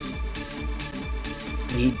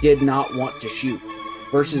he did not want to shoot.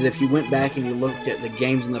 Versus if you went back and you looked at the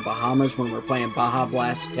games in the Bahamas when we're playing Baja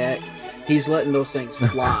Blast Tech, he's letting those things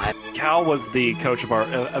fly. Cal was the coach of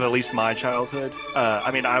at least my childhood.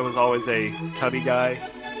 I mean, I was always a tubby guy.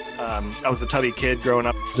 I was a tubby kid growing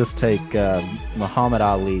up. Just take Muhammad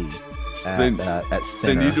Ali Then at they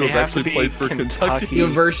center. need to They have have to actually be played for Kentucky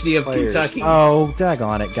University of Players. Kentucky. Oh,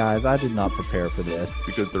 daggone it, guys. I did not prepare for this.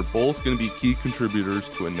 because they're both going to be key contributors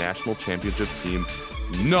to a national championship team.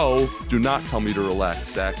 No, do not tell me to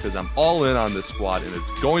relax, Zach, because I'm all in on this squad and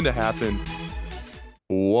it's going to happen.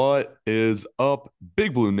 What is up,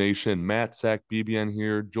 Big Blue Nation? Matt, Zach, BBN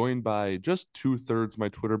here, joined by just 2/3 my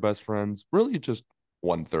Twitter best friends. Really, just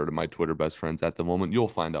 1/3 of my Twitter best friends at the moment. You'll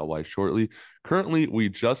find out why shortly. Currently, we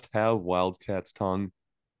just have Wildcat's tongue,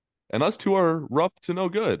 and us two are Rupp To No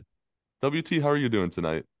Good. WT, how are you doing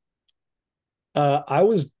tonight? I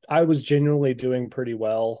was genuinely doing pretty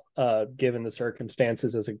well, given the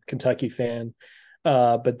circumstances as a Kentucky fan.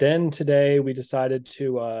 But then today we decided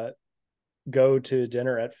to go to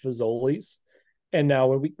dinner at Fazoli's. And now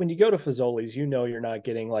when you go to Fazoli's, you know you're not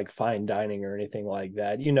getting like fine dining or anything like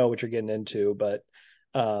that. You know what you're getting into. But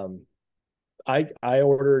um, I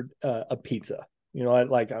ordered a pizza. You know, I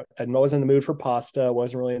wasn't in the mood for pasta. I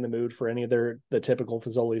wasn't really in the mood for any of the typical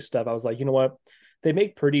Fazoli's stuff. I was like, you know what? They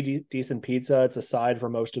make pretty decent pizza. It's a side for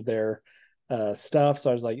most of their stuff.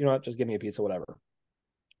 So I was like, you know what? Just give me a pizza, whatever.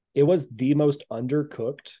 It was the most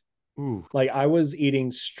undercooked. Ooh, Like I was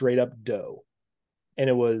eating straight up dough, and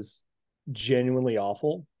it was genuinely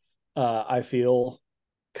awful. I feel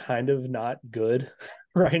kind of not good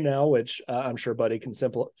right now, which I'm sure Buddy can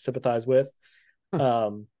sympathize with.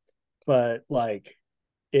 Um, but like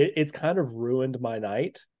it's kind of ruined my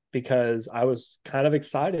night because I was kind of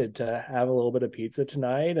excited to have a little bit of pizza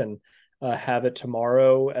tonight and have it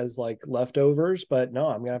tomorrow as like leftovers. But no,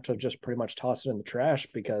 I'm gonna have to just pretty much toss it in the trash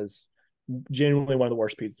because genuinely one of the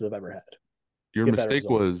worst pizzas I've ever had. your Get better mistake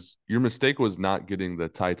results. was your mistake was not getting the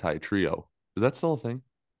Thai Thai trio. Is that still a thing?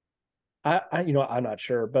 I'm not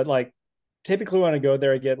sure, but like typically when I go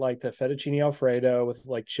there, I get like the fettuccine alfredo with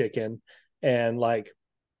like chicken, and like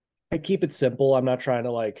I keep it simple. I'm not trying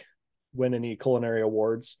to like win any culinary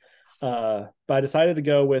awards. But I decided to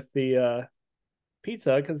go with the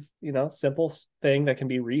pizza because simple thing that can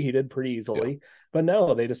be reheated pretty Yeah. easily. But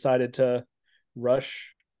no, they decided to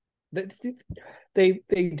rush. They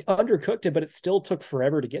they undercooked it, but it still took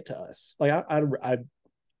forever to get to us. Like I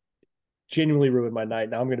genuinely ruined my night.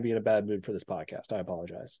 Now I'm going to be in a bad mood for this podcast. I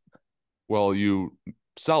apologize. Well, you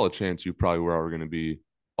solid chance you probably were going to be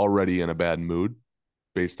already in a bad mood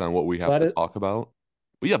based on what we have But to talk about.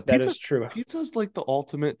 But yeah, that is true. pizza's like the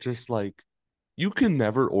ultimate, just like you can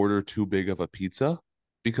never order too big of a pizza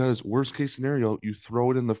because worst case scenario, you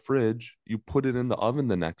throw it in the fridge, you put it in the oven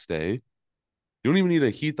the next day. You don't even need to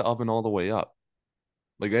heat the oven all the way up.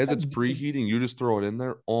 Like as it's preheating, you just throw it in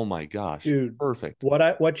there. Oh my gosh. Dude, Perfect.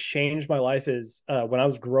 what changed my life is when I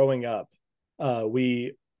was growing up,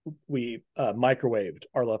 we microwaved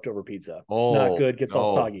our leftover pizza. Not Oh, good, gets all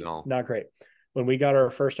no, soggy. no. Not great. When we got our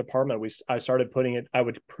first apartment, I started putting it. I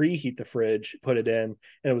would preheat the fridge, put it in,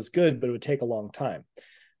 and it was good, but it would take a long time.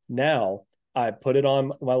 Now I put it on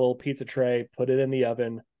my little pizza tray, put it in the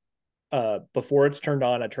oven. Before it's turned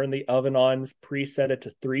on, I turn the oven on, preset it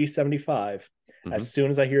to 375. Mhm. As soon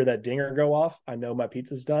as I hear that dinger go off, I know my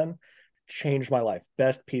pizza's done. Changed my life.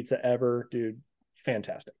 Best pizza ever, dude.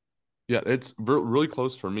 Fantastic. Yeah, it's really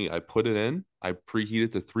close for me. I put it in, I preheat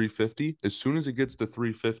it to 350. As soon as it gets to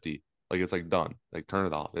 350, like it's like done. Like turn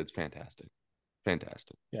it off. It's fantastic.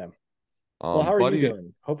 Fantastic. Yeah. Well, how are you Buddy,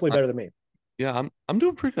 doing? Hopefully I, better than me. yeah, I'm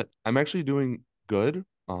doing pretty good. I'm actually doing good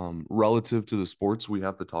relative to the sports we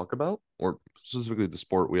have to talk about, or specifically the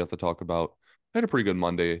sport we have to talk about. I had a pretty good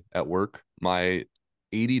Monday at work. My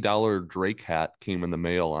 $80 Drake hat came in the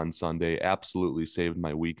mail on Sunday. Absolutely saved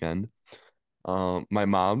my weekend. My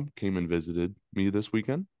mom came and visited me this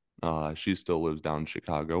weekend. She still lives down in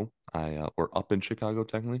Chicago. Or up in Chicago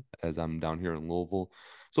technically, as I'm down here in Louisville.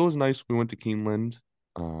 So it was nice. We went to Keeneland,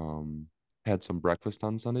 um, had some breakfast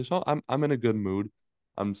on Sunday. So I'm in a good mood.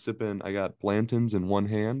 I'm sipping. I got Blanton's in one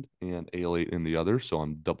hand and Ale 8 in the other, so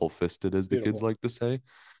I'm double fisted, as the kids Beautiful. like to say.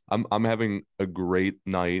 I'm having a great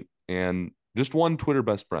night, and just one Twitter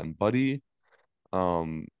best friend, buddy.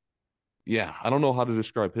 Um, yeah, I don't know how to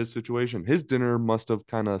describe his situation. His dinner must have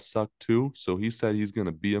kind of sucked too. So he said he's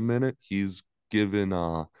gonna be a minute.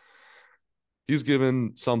 Given he's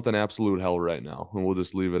given something absolute hell right now, and we'll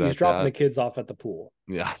just leave it He's at dropping that. the kids off at the pool.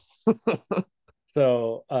 Yeah.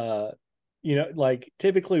 So, like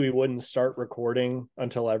typically we wouldn't start recording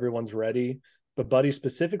until everyone's ready. But Buddy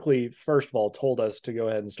specifically, first of all, told us to go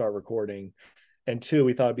ahead and start recording. and two,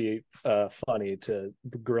 we thought it'd be funny to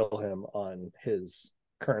grill him on his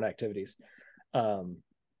current activities.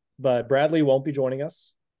 But Bradley won't be joining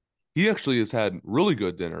us. He actually has had really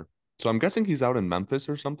good dinner. So I'm guessing he's out in Memphis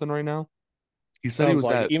or something right now. He said he Sounds was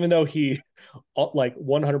like at even though he like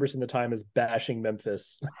 100% of the time is bashing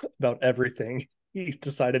Memphis about everything, he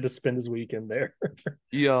decided to spend his weekend there.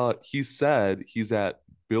 he said he's at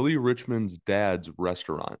Billy Richmond's dad's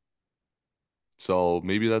restaurant. So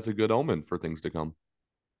maybe that's a good omen for things to come.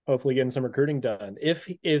 Hopefully getting some recruiting done.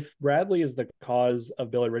 If Bradley is the cause of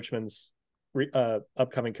Billy Richmond's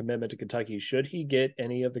upcoming commitment to Kentucky, should he get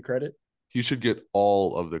any of the credit? He should get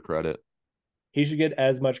all of the credit. He should get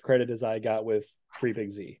as much credit as I got with Free Big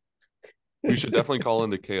Z. We should definitely call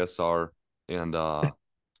into KSR and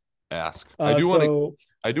ask. I do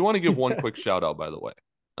want to give one quick shout out, by the way.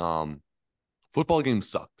 Football game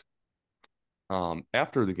sucked.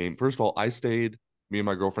 After the game, first of all, me and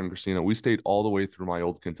my girlfriend Christina, we stayed all the way through my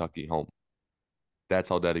old Kentucky home. That's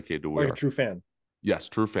how dedicated we are. A true fan. Yes,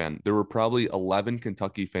 true fan. There were probably 11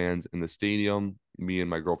 Kentucky fans in the stadium. Me and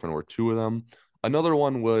my girlfriend were two of them. Another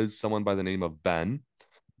one was someone by the name of Ben.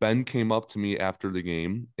 Ben came up to me after the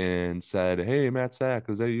game and said, "Hey, Matt Sack,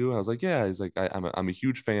 is that you?" And I was like, "Yeah." He's like, I'm a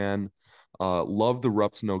huge fan. Love the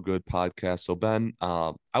Rupp To No Good podcast. So Ben,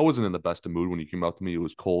 I wasn't in the best of mood when you came up to me. It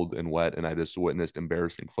was cold and wet, and I just witnessed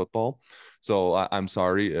embarrassing football. So I'm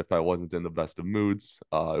sorry if I wasn't in the best of moods.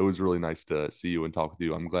 It was really nice to see you and talk with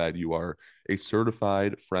you. I'm glad you are a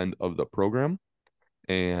certified friend of the program.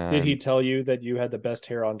 And did he tell you that you had the best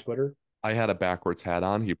hair on Twitter? I had a backwards hat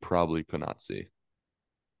on. He probably could not see.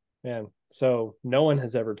 Man, so no one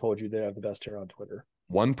has ever told you they have the best hair on Twitter.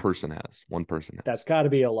 One person has. That's got to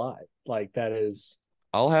be a lie. Like that is.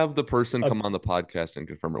 I'll have the person come on the podcast and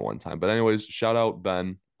confirm it one time. But anyways, shout out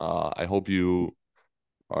Ben. I hope you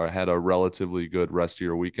had a relatively good rest of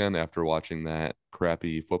your weekend after watching that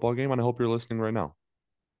crappy football game, and I hope you're listening right now.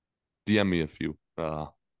 DM me if you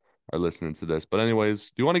are listening to this. But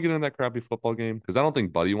anyways, do you want to get into that crappy football game? Because I don't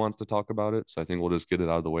think Buddy wants to talk about it, so I think we'll just get it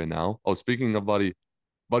out of the way now. Oh, speaking of Buddy,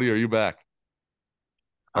 are you back?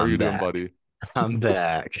 How are you doing, buddy? I'm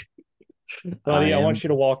back. Buddy, I want you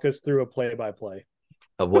to walk us through a play-by-play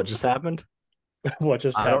of what just happened. What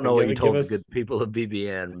just happened? I don't know what you told the good people of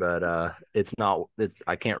BBN, but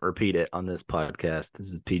I can't repeat it on this podcast.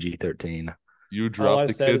 This is PG-13. You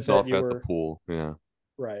dropped the kids off at the pool. Yeah.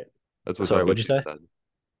 Right. That's what. Sorry, what'd you say?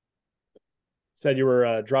 Said you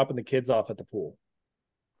were dropping the kids off at the pool.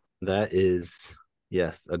 That is,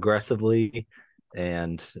 yes, aggressively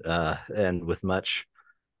and with much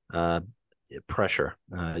pressure.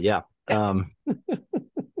 Yeah. But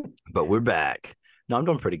we're back. No, I'm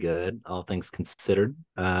doing pretty good, all things considered.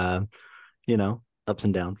 Ups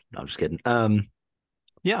and downs. No, I'm just kidding.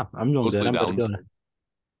 Yeah, I'm doing good. I'm about to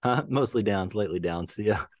go. Mostly downs, lately downs.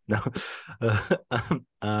 Yeah, no.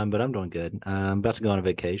 But I'm doing good. I'm about to go on a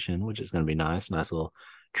vacation, which is going to be nice. Nice little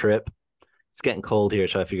trip. It's getting cold here,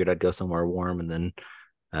 so I figured I'd go somewhere warm and then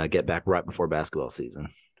get back right before basketball season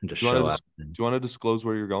and just show up. Do you want to disclose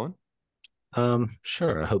where you're going?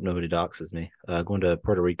 Sure. I hope nobody doxes me. Going to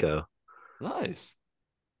Puerto Rico. Nice.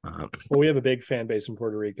 Well, we have a big fan base in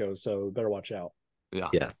Puerto Rico, so better watch out. Yeah.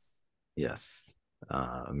 Yes.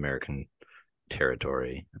 American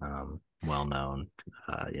territory. Well known.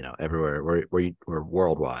 Everywhere. We're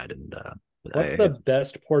worldwide. And what's the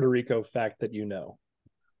best Puerto Rico fact that you know?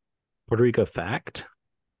 Puerto Rico fact?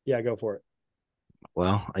 Yeah, go for it.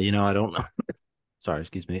 Well, I don't know. Sorry,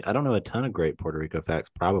 excuse me. I don't know a ton of great Puerto Rico facts,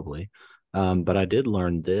 probably. But I did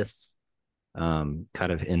learn this kind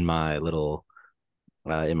of in my little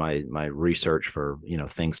in my research for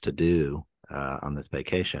things to do on this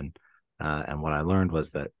vacation. And what I learned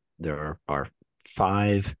was that there are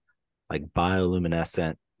 5 like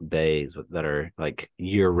bioluminescent bays that are like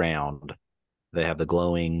year round. They have the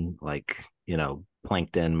glowing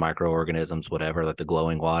plankton, microorganisms, whatever, like the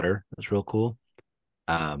glowing water. That's real cool.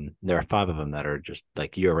 There are 5 of them that are just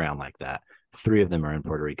like year round like that. 3 of them are in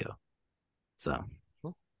Puerto Rico. So,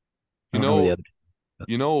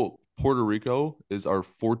 Puerto Rico is our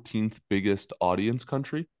 14th biggest audience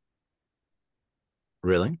country.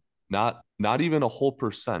 Really? Not even a whole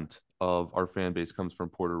percent of our fan base comes from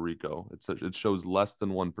Puerto Rico. It shows less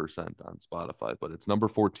than 1% on Spotify, but it's number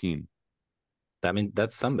 14. That means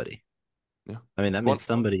that's somebody. Yeah. I mean, that means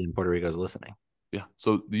somebody in Puerto Rico is listening. Yeah.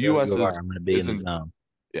 So the U.S. is. I'm going to be in the zone.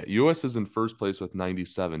 Yeah, U.S. is in first place with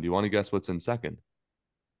 97. Do you want to guess what's in second?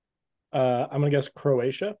 I'm going to guess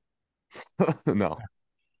Croatia. No.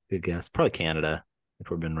 Good guess. Probably Canada, if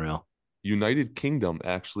we're being real. United Kingdom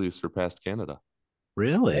actually surpassed Canada.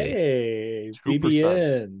 Really? Hey,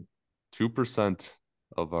 2%. 2%.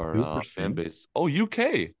 of our Who fan percent? base. Oh,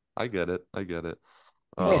 UK. I get it. Oh,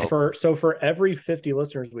 Uh, for every 50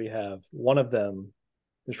 listeners we have, one of them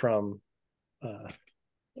is from uh,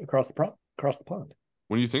 across the pond.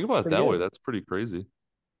 when you think about it Pretty that way, good. that's pretty crazy.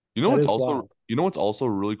 That is wild. You know what's also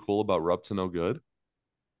really cool about Rupp To No Good?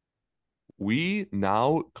 We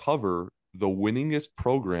now cover the winningest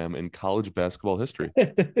program in college basketball history.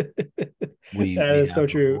 That We is so have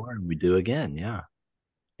true, before and we do again. Yeah.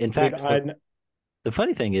 In dude. fact, so the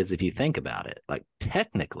funny thing is, if you think about it, like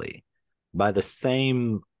technically, by the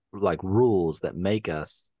same like rules that make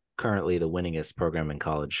us currently the winningest program in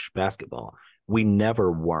college basketball, we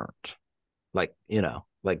never weren't. Like,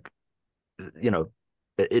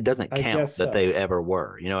 it doesn't I count guess that they so. ever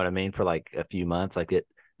were. You know what I mean? For like a few months,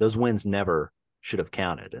 those wins never should have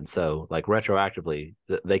counted. And so, like retroactively,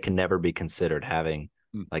 they can never be considered having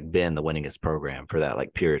Hmm. like been the winningest program for that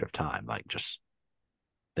like period of time. Like just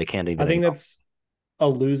they can't I even think acknowledge. that's a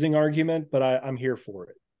losing argument, but I'm here for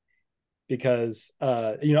it because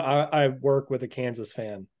I work with a Kansas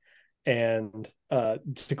fan, and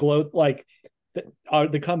to gloat like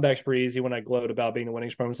the comeback's pretty easy when I gloat about being the winning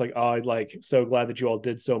program. It's like, oh, I'm like so glad that you all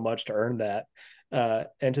did so much to earn that.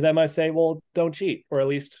 And to them, I say, well, don't cheat, or at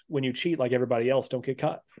least when you cheat like everybody else, don't get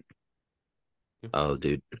caught. Oh,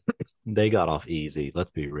 dude, they got off easy. Let's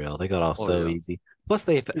be real. They got off Oh so yeah. easy. Plus,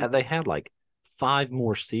 they had like 5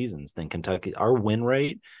 more seasons than Kentucky. Our win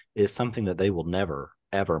rate is something that they will never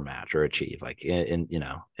ever match or achieve. Like,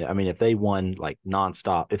 I mean, if they won like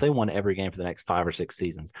nonstop, if they won every game for the next 5 or 6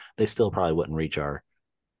 seasons, they still probably wouldn't reach our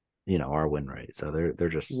win rate. So they're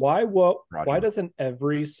just Why fraudulent. doesn't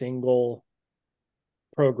every single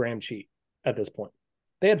program cheat at this point?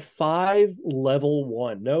 They had 5 level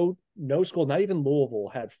 1. No school, not even Louisville,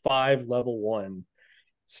 had 5 level 1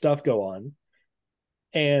 stuff go on.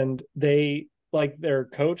 And they like their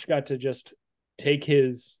coach got to just take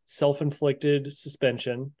his self-inflicted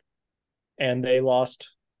suspension, and they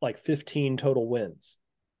lost like 15 total wins.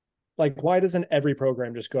 Like, why doesn't every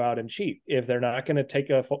program just go out and cheat if they're not going to take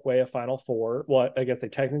away a Final Four? Well, I guess they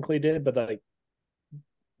technically did, but like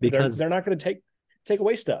they're because not going to take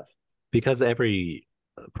away stuff. because every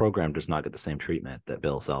program does not get the same treatment that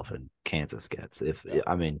Bill Self and Kansas gets. If Yeah.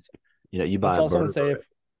 I mean, you I buy a saw someone say burger if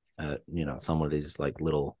at yeah. some of these like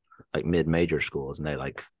little like mid-major schools, and they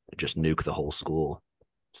like just nuke the whole school.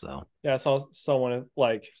 So Yeah, I saw someone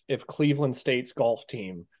like if Cleveland State's golf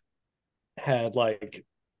team had like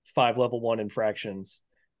 5 level 1 infractions,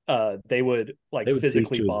 they would like they would cease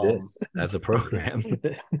physically to bomb. exist as a program.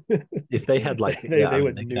 they, If they had like, they I mean,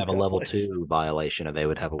 would they could have nuke a that level place. 2 violation and they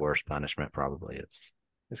would have a worse punishment. Probably it's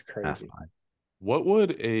It's crazy. asinine. What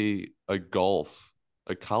would a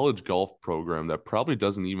college golf program that probably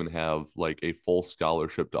doesn't even have like a full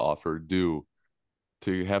scholarship to offer do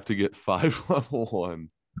to have to get 5 level 1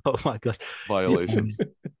 Oh my gosh. violations?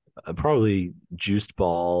 Probably juiced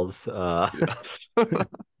balls. Yeah.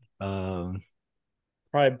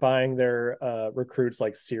 Probably buying their recruits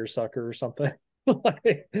like seersucker or something.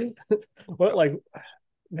 Like, what like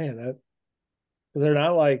man that because they're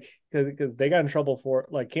not like because they got in trouble for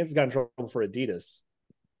like Kansas got in trouble for Adidas.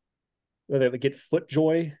 Where they get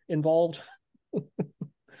FootJoy involved.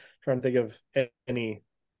 Trying to think of any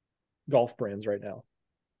golf brands right now.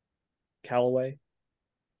 Callaway.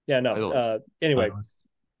 Yeah, no. Titleist. Anyway, Finalist.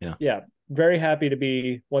 Yeah. yeah, very happy to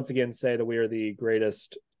be once again say that we are the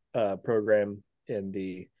greatest program in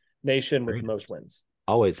the nation with the most Greatest. wins.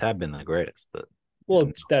 Always have been the greatest, but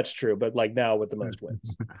Well, that's true, but like now with the most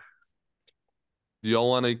wins. Do y'all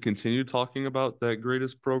want to continue talking about that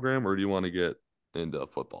greatest program, or do you want to get into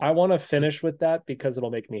football? I want to finish with that because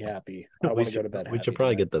it'll make me happy. I want to go to bed we should happy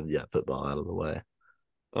probably tonight. get the football out of the way.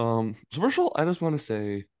 So first of all, I just want to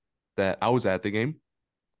say that I was at the game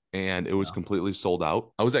and it was Yeah. completely sold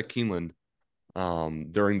out. I was at Keeneland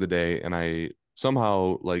during the day, and I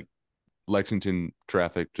somehow like Lexington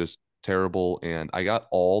traffic just terrible, and I got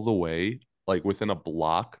all the way like within a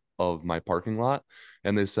block of my parking lot,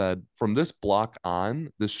 and they said from this block on,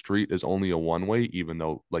 this street is only a one way, even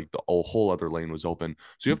though like the whole other lane was open.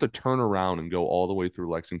 So you have to turn around and go all the way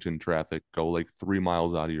through Lexington traffic, go like 3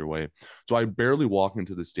 miles out of your way. So I barely walk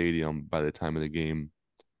into the stadium by the time of the game.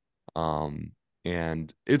 Um,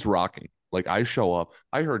 and it's rocking. Like I show up,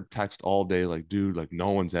 I heard text all day, like, dude, like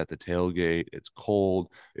no one's at the tailgate. It's cold,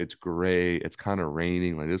 it's gray, it's kind of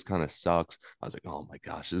raining. Like this kind of sucks. I was like, oh my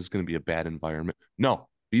gosh, this is gonna be a bad environment. No,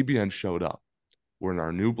 BBN showed up. We're in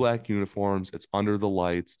our new black uniforms. It's under the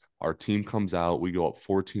lights. Our team comes out. We go up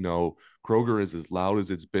 14-0. Kroger is as loud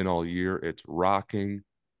as it's been all year. It's rocking.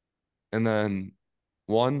 And then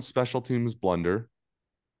one special teams blunder,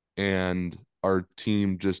 and our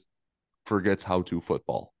team just forgets how to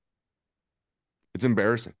football. It's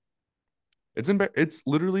embarrassing. It's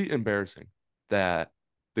literally embarrassing that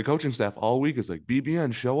the coaching staff all week is like,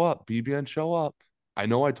 BBN, show up. BBN, show up. I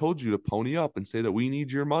know I told you to pony up and say that we need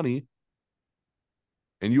your money.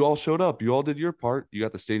 And you all showed up. You all did your part. You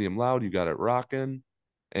got the stadium loud. You got it rocking.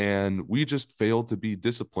 And we just failed to be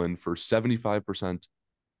disciplined for 75%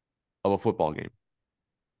 of a football game.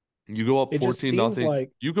 You go up It just 14 seems nothing.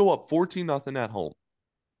 like You go up 14 nothing at home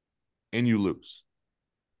and you lose.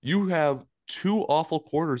 You have two awful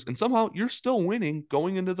quarters and somehow you're still winning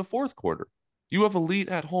going into the fourth quarter. You have a lead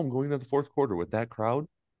at home going into the fourth quarter with that crowd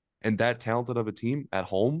and that talented of a team at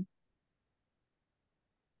home.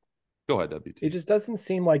 Go ahead, WT. it just doesn't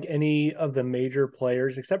seem like any of the major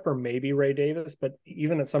players, except for maybe Ray Davis, but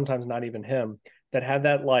even sometimes not even him, that had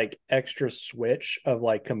that like extra switch of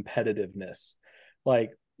like competitiveness. Like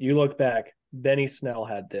you look back, Benny Snell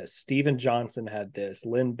had this, Steven Johnson had this,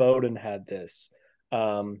 Lynn Bowden had this,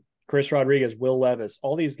 Chris Rodriguez, Will Levis,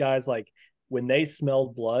 all these guys, like when they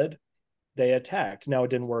smelled blood, they attacked. Now it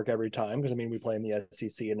didn't work every time because I mean we play in the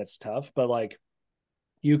SEC and it's tough, but like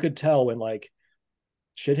you could tell when like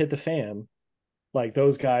shit hit the fan, like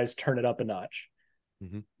those guys turn it up a notch.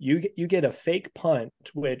 Mm-hmm. You get a fake punt,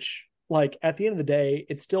 which like at the end of the day,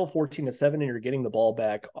 it's still 14-7 and you're getting the ball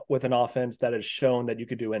back with an offense that has shown that you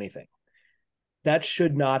could do anything. That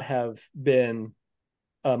should not have been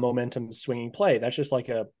a momentum swinging play. That's just like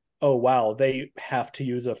a, oh wow, they have to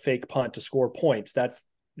use a fake punt to score points. That's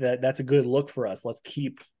a good look for us. Let's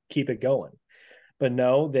keep it going. But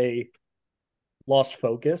no, they lost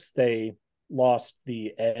focus. They lost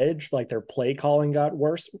the edge. Like their play calling got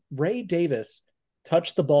worse. Ray Davis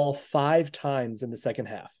touched the ball 5 times in the second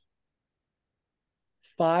half.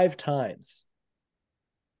 5 times.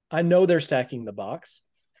 I know they're stacking the box.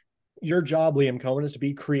 Your job, Liam Cohen, is to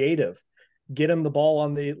be creative. Get him the ball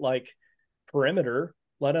on the like perimeter.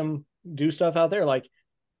 Let him do stuff out there. Like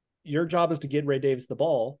your job is to get Ray Davis the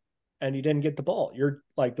ball, and you didn't get the ball. You're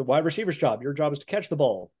like the wide receiver's job. Your job is to catch the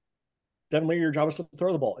ball. Definitely your job is to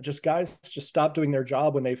throw the ball. Just guys just stop doing their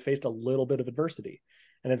job when they faced a little bit of adversity.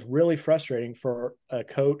 And it's really frustrating for a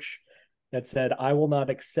coach that said, I will not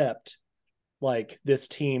accept like this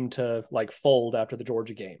team to like fold after the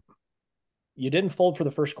Georgia game. You didn't fold for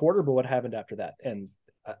the first quarter, but what happened after that? And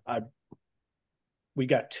we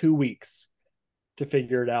got 2 weeks to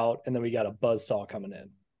figure it out. And then we got a buzzsaw coming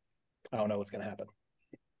in. I don't know what's going to happen.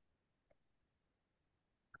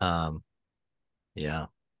 Yeah,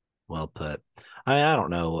 well put. I mean, I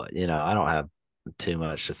don't know, I don't have too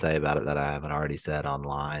much to say about it that I haven't already said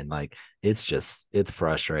online. Like it's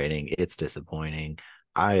frustrating. It's disappointing.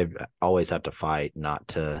 I always have to fight not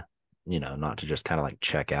to just kind of like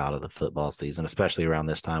check out of the football season, especially around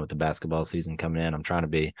this time with the basketball season coming in. I'm trying to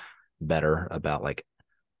be better about like,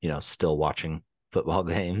 still watching football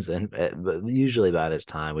games. But usually by this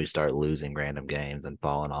time we start losing random games and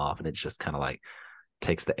falling off. And it's just kind of like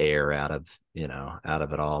takes the air out of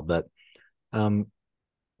it all. But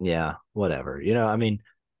yeah, whatever. I mean,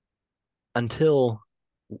 until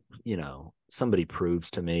somebody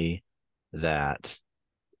proves to me that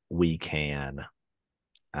we can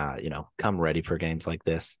come ready for games like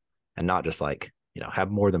this and not just like have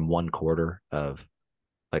more than one quarter of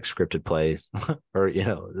like scripted plays or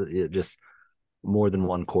just more than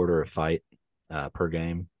one quarter of fight per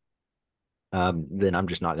game, then I'm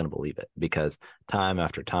just not going to believe it, because time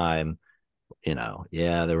after time,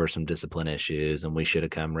 there were some discipline issues and we should have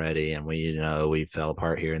come ready and we fell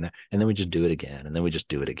apart here and there, and then we just do it again, and then we just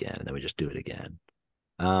do it again, and then we just do it again.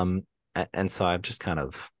 And so I've just kind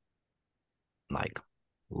of like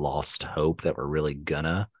lost hope that we're really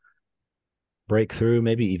gonna break through,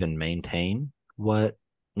 maybe even maintain what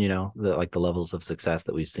the levels of success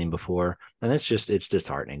that we've seen before. And it's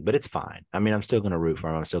disheartening, but it's fine. I mean, I'm still going to root for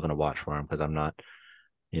him. I'm still going to watch for him because I'm not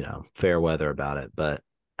fair weather about it. But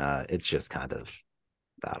it's just kind of,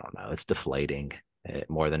 I don't know, it's deflating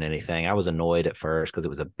more than anything. I was annoyed at first because it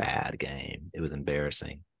was a bad game. It was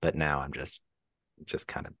embarrassing, but now I'm just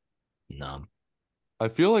kind of numb. I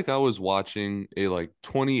feel like I was watching a like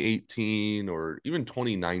 2018 or even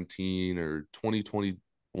 2019 or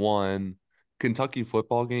 2021 Kentucky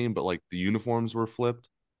football game, but like the uniforms were flipped.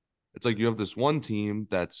 It's like you have this one team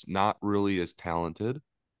that's not really as talented,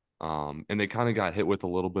 and they kind of got hit with a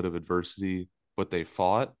little bit of adversity, but they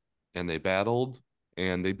fought and they battled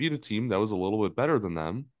and they beat a team that was a little bit better than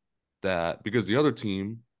them. That because the other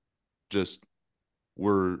team just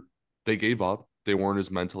they gave up. They weren't as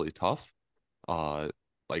mentally tough.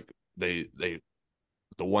 Like the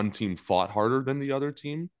one team fought harder than the other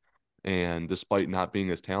team, and despite not being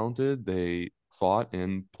as talented, they fought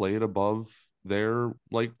and played above their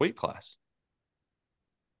like weight class.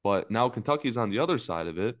 But now Kentucky's on the other side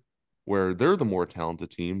of it, where they're the more talented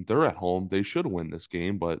team. They're at home. They should win this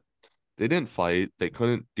game, but they didn't fight. They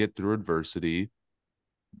couldn't get through adversity.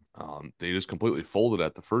 They just completely folded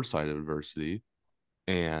at the first side of adversity,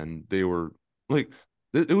 and they were like,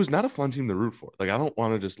 it was not a fun team to root for. Like, I don't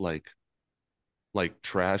want to just like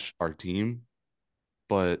trash our team,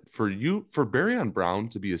 but for Barryon Brown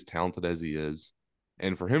to be as talented as he is,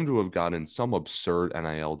 and for him to have gotten some absurd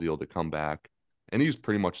NIL deal to come back, and he's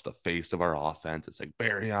pretty much the face of our offense. It's like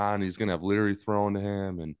Barryon, he's gonna have Leary thrown to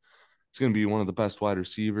him, and he's gonna be one of the best wide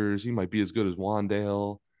receivers. He might be as good as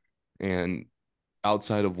Wandale, and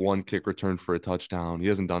outside of one kick return for a touchdown, he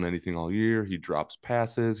hasn't done anything all year. He drops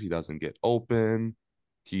passes. He doesn't get open.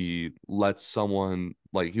 He lets his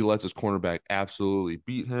cornerback absolutely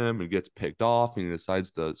beat him and gets picked off, and he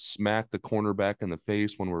decides to smack the cornerback in the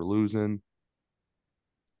face when we're losing.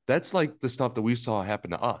 That's like the stuff that we saw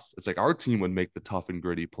happen to us. It's like our team would make the tough and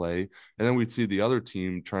gritty play, and then we'd see the other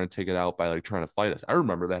team trying to take it out by like trying to fight us. I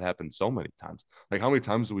remember that happened so many times. Like, how many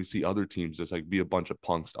times do we see other teams just like be a bunch of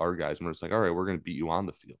punks to our guys, and we're just like, all right, we're going to beat you on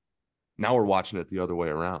the field. Now we're watching it the other way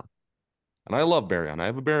around. And I love Barryon. I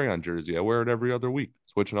have a Barryon jersey. I wear it every other week,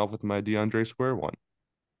 switching off with my DeAndre Square one.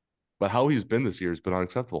 But how he's been this year has been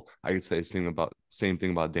unacceptable. I could say the same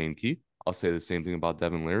thing about Dane Key. I'll say the same thing about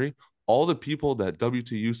Devin Leary. All the people that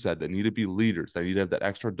WTU said that need to be leaders, that need to have that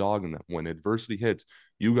extra dog in them. When adversity hits,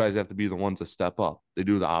 you guys have to be the ones to step up. They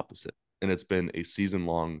do the opposite. And it's been a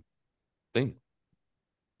season-long thing.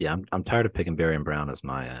 Yeah, I'm tired of picking Barry and Brown as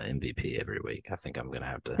my MVP every week. I think I'm gonna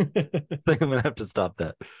have to stop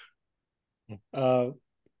that.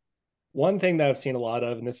 One thing that I've seen a lot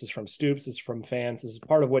of, and this is from Stoops, this is from fans, this is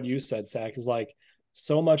part of what you said, Zach, is like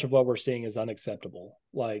so much of what we're seeing is unacceptable.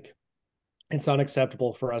 Like, it's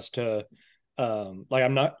unacceptable for us to I'm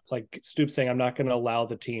not, like Stoops saying, I'm not going to allow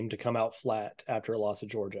the team to come out flat after a loss of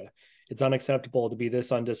Georgia. It's unacceptable to be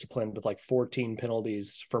this undisciplined with like 14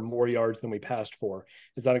 penalties for more yards than we passed for.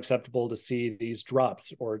 It's unacceptable to see these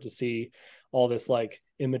drops or to see all this like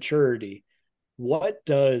immaturity. What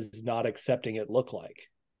does not accepting it look like?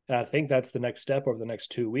 And I think that's the next step over the next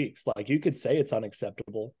 2 weeks. Like, you could say it's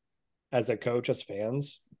unacceptable as a coach, as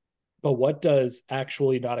fans, but what does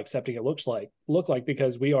actually not accepting it look like?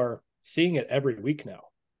 Because we are seeing it every week now.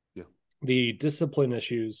 Yeah. The discipline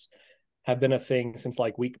issues have been a thing since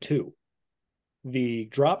like week 2. The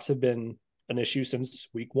drops have been an issue since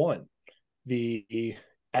week 1. The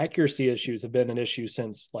accuracy issues have been an issue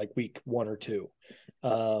since like week 1 or 2.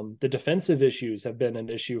 The defensive issues have been an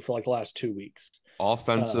issue for like the last 2 weeks.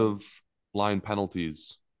 Offensive line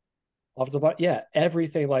penalties. Offensive line, yeah,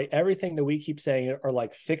 everything that we keep saying are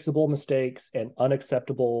like fixable mistakes and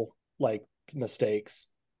unacceptable like mistakes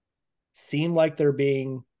seem like they're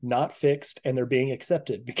being not fixed and they're being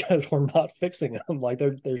accepted because we're not fixing them. Like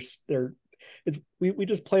we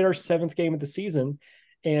just played our 7th game of the season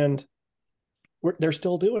and they're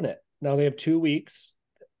still doing it. Now they have 2 weeks.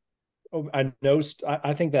 I know.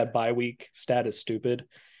 I think that bye week stat is stupid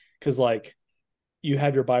because like you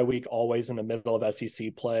have your bye week always in the middle of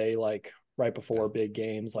SEC play, like right before big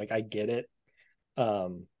games. Like, I get it.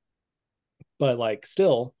 But like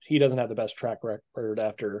still, he doesn't have the best track record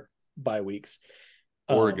after bye weeks.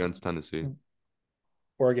 Or against Tennessee.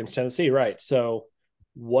 Right. So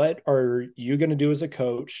what are you going to do as a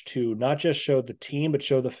coach to not just show the team, but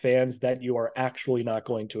show the fans that you are actually not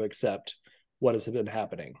going to accept what has been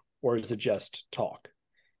happening? Or is it just talk?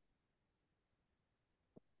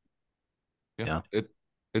 Yeah.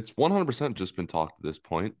 It's 100% just been talked at this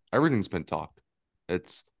point. Everything's been talked.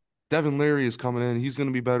 It's Devin Leary is coming in. He's going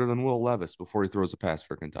to be better than Will Levis before he throws a pass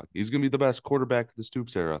for Kentucky. He's going to be the best quarterback of the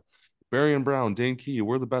Stoops era. Barryon Brown, Dane Key,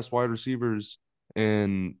 we're the best wide receivers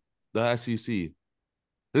in the SEC.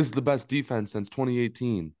 This is the best defense since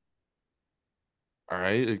 2018. All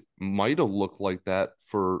right. It might have looked like that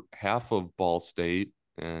for half of Ball State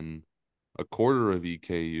and a quarter of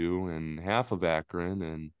EKU and half of Akron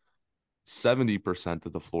and 70%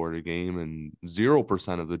 of the Florida game and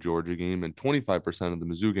 0% of the Georgia game and 25% of the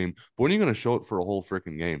Mizzou game. But when are you going to show it for a whole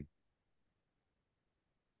freaking game?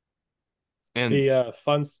 And the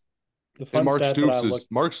fun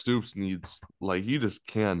Mark Stoops needs, like, he just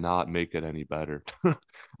cannot make it any better.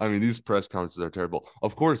 I mean, these press conferences are terrible.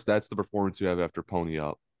 Of course, that's the performance you have after Pony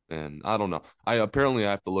Up. And I don't know. I have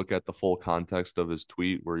to look at the full context of his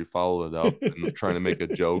tweet where he followed it up and trying to make a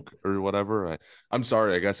joke or whatever. I'm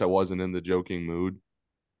sorry. I guess I wasn't in the joking mood.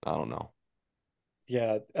 I don't know.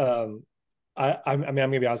 Yeah. I mean, I'm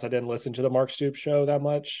gonna be honest. I didn't listen to the Mark Stoops show that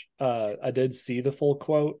much. I did see the full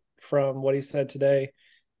quote from what he said today.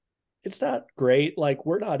 it's not great. Like,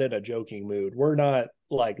 we're not in a joking mood. We're not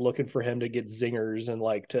like looking for him to get zingers and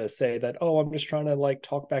like to say that, oh, I'm just trying to like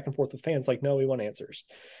talk back and forth with fans. Like, no, we want answers.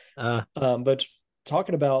 But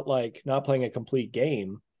talking about like not playing a complete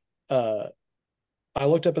game, I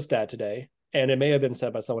looked up a stat today, and it may have been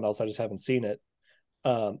said by someone else. I just haven't seen it.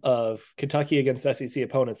 Of Kentucky against SEC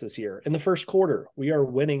opponents this year. In the first quarter, we are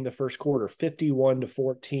winning the first quarter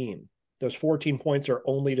 51-14. Those 14 points are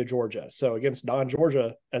only to Georgia. So against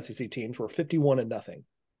non-Georgia SEC teams, we're 51-0.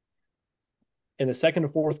 In the second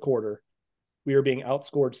and fourth quarter, we are being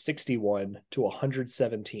outscored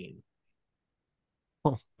 61-117.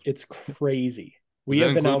 Oh. It's crazy. We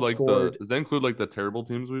have been outscored. Does that include like the terrible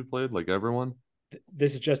teams we've played, like everyone?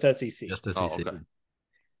 This is just SEC. Just SEC. Oh, okay.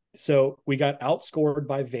 So we got outscored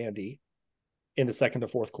by Vandy in the second to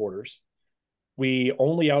fourth quarters. We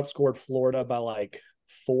only outscored Florida by like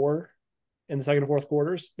 4 in the second and fourth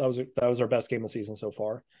quarters. That was our best game of the season so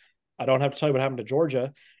far. I don't have to tell you what happened to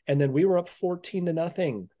Georgia. And then we were up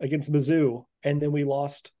 14-0 against Mizzou, and then we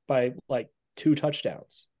lost by like 2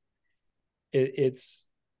 touchdowns. It's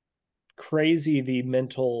crazy, the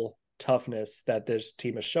mental toughness that this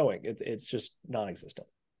team is showing. It's just non-existent.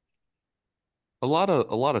 A lot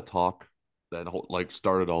of talk that like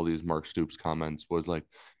started all these Mark Stoops comments was like,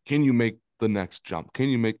 can you make the next jump? Can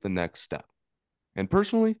you make the next step? And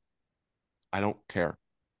personally, I don't care.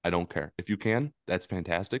 I don't care. If you can, that's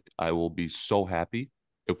fantastic. I will be so happy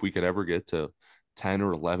if we could ever get to 10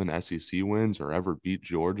 or 11 SEC wins, or ever beat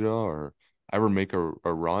Georgia, or ever make a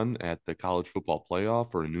run at the college football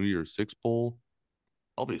playoff or a New Year's Six bowl.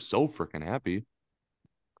 I'll be so freaking happy.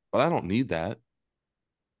 But I don't need that.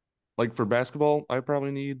 Like for basketball, I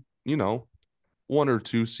probably need, 1 or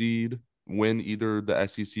 2 seed, win either the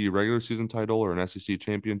SEC regular season title or an SEC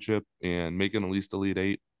championship, and make an at least Elite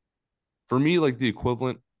Eight. For me, like the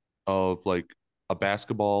equivalent of like a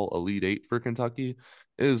basketball Elite Eight for Kentucky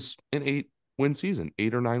is an 8-win season,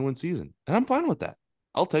 8 or 9-win season. And I'm fine with that.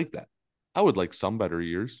 I'll take that. I would like some better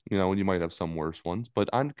years, and you might have some worse ones, but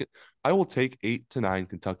I will take 8 to 9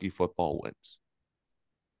 Kentucky football wins.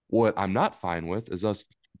 What I'm not fine with is us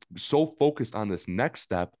so focused on this next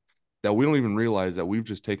step that we don't even realize that we've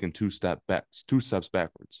just taken 2 steps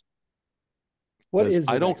backwards. What is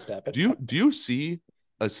the next step? Do you see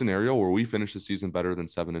a scenario where we finish the season better than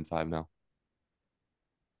 7-5 now?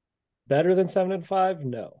 – Better than 7-5?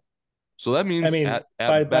 No. So that means,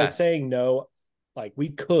 by saying no, like we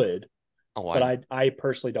could, but I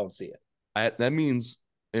personally don't see it. That means,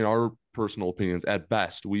 in our personal opinions, at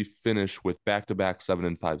best, we finish with back-to-back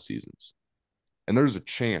 7-5 seasons. And there's a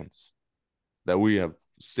chance that we have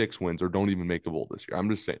 6 wins or don't even make the bowl this year. I'm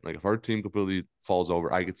just saying, like, if our team completely falls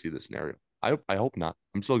over, I could see this scenario. I hope not.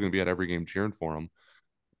 I'm still going to be at every game cheering for them.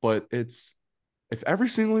 But if every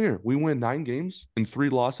single year we win 9 games and 3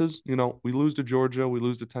 losses, we lose to Georgia, we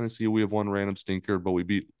lose to Tennessee, we have 1 random stinker, but we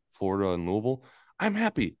beat Florida and Louisville, I'm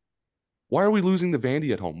happy. Why are we losing to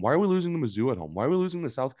Vandy at home? Why are we losing to Mizzou at home? Why are we losing to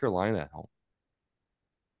South Carolina at home?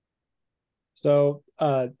 So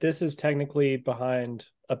this is technically behind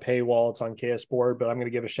a paywall. It's on KS Board, but I'm going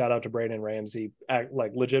to give a shout out to Brandon Ramsey,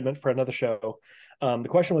 like legitimate friend of the show. The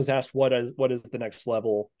question was asked, what is the next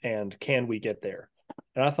level and can we get there?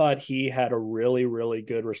 And I thought he had a really, really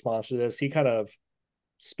good response to this. He kind of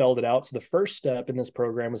spelled it out. So the first step in this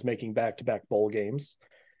program was making back-to-back bowl games,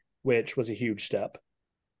 which was a huge step.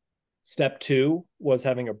 Step 2 was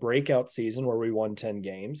having a breakout season where we won 10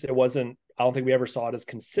 games. I don't think we ever saw it as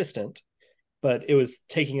consistent, but it was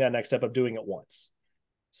taking that next step of doing it once.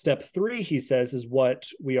 Step 3, he says, is what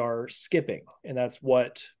we are skipping, and that's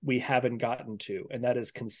what we haven't gotten to, and that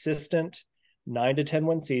is consistent 9 to 10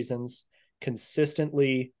 win seasons,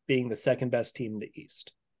 consistently being the second best team in the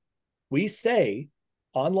East. We say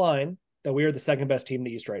online that we are the second best team in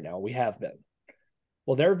the East right now. We have been.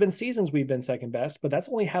 Well, there have been seasons we've been second best, but that's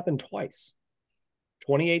only happened twice.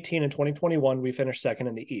 2018 and 2021, we finished second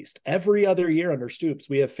in the East. Every other year under Stoops,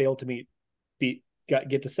 we have failed to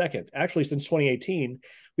get to second. Actually, since 2018,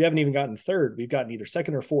 we haven't even gotten third. We've gotten either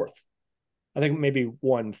second or fourth. I think maybe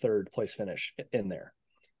 1 third place finish in there.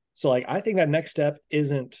 So, like, I think that next step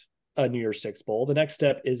isn't a New Year's Six bowl. The next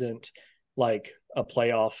step isn't like a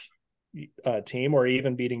playoff team or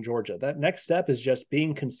even beating Georgia. That next step is just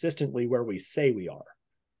being consistently where we say we are,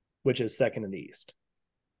 which is second in the East.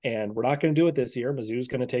 And we're not going to do it this year. Mizzou's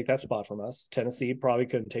going to take that spot from us. Tennessee probably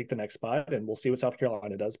couldn't take the next spot, and we'll see what South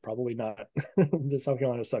Carolina does. Probably not. The South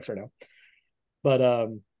Carolina sucks right now. But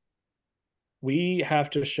we have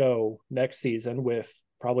to show next season, with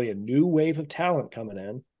probably a new wave of talent coming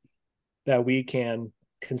in, that we can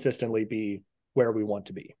consistently be where we want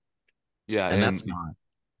to be. Yeah, and that's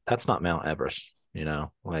not Mount Everest. You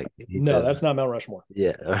know, like he No, says, that's not Mount Rushmore.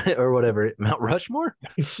 yeah, or whatever. Mount Rushmore.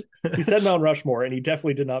 He said Mount Rushmore, and he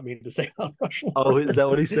definitely did not mean to say Mount Rushmore. Oh, is that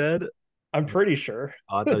what he said? I'm pretty sure.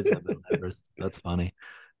 Oh, I thought he said Mount Everest. That's funny.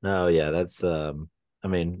 No, yeah, that's I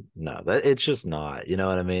mean, no, that it's just not. You know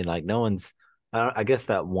what I mean? Like no one's. I guess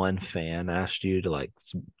that one fan asked you to like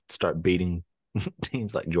start beating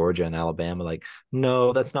teams like Georgia and Alabama. Like,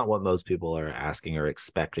 no, that's not what most people are asking or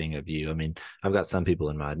expecting of you. I mean, I've got some people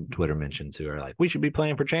in my Twitter mentions who are like, we should be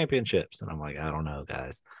playing for championships, and I'm like, I don't know,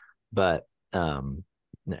 guys, but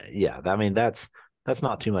yeah, I mean, that's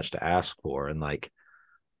not too much to ask for, and like,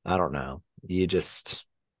 I don't know, you just,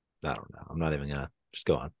 I don't know. I'm not even gonna just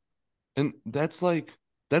go on. And that's where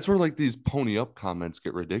like these pony up comments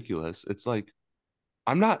get ridiculous. It's like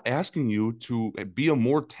I'm not asking you to be a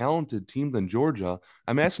more talented team than Georgia.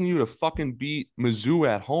 I'm asking you to fucking beat Mizzou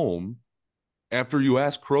at home after you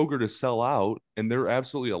ask Kroger to sell out and they're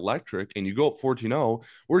absolutely electric and you go up 14-0.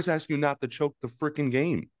 We're just asking you not to choke the freaking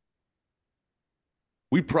game.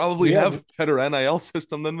 We probably We have have a better NIL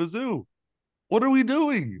system than Mizzou. What are we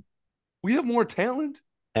doing? We have more talent.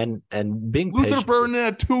 And being Luther patient Burden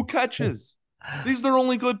had 2 catches. He's their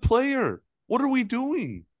only good player. What are we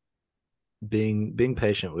doing? being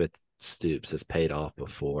patient with Stoops has paid off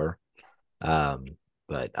before. Um,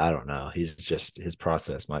 but I don't know. He's just his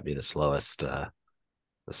process might be the slowest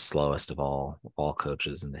of all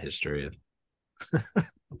coaches in the history of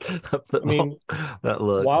I mean, that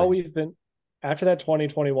look. while Like, we've been after that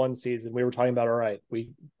 2021 season, we were talking about all right,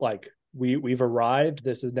 we've arrived.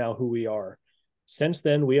 This is now who we are. Since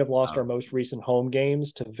then, we have lost our most recent home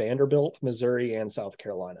games to Vanderbilt, Missouri, and South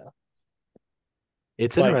Carolina.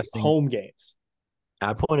 it's Like interesting. home games.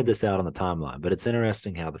 I pointed this out on the timeline, but it's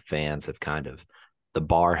interesting how the fans have kind of the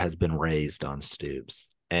bar has been raised on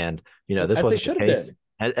Stoops, and this As they wasn't the should have been. case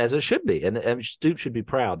as it should be, and Stoops should be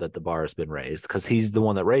proud that the bar has been raised because he's the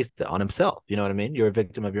one that raised it on himself. You know what I mean? You're a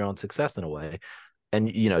victim of your own success in a way, and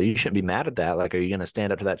you shouldn't be mad at that. Like, are you going to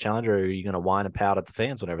stand up to that challenge, or are you going to whine and pout at the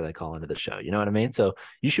fans whenever they call into the show? You know what I mean? So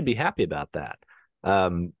you should be happy about that.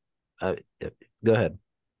 Um, go ahead.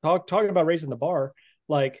 Talking about raising the bar,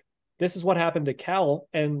 like this is what happened to Cal,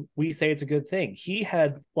 and we say it's a good thing. He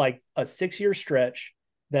had like a 6-year stretch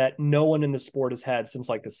that no one in the sport has had since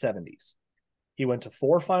like the 70s. He went to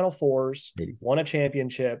 4 Final Fours, won a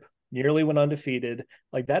championship, nearly went undefeated.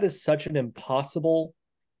 Like that is such an impossible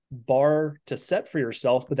bar to set for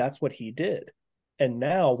yourself, but that's what he did. And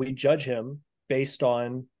now we judge him based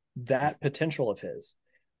on that potential of his.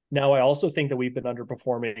 Now, I also think that we've been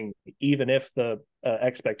underperforming, even if the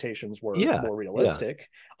expectations were Yeah, more yeah. realistic,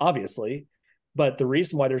 obviously. But the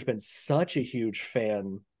reason why there's been such a huge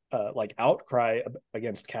fan like outcry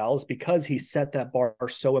against Cal is because he set that bar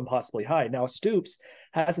so impossibly high. Now, Stoops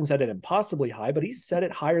hasn't set it impossibly high, but he's set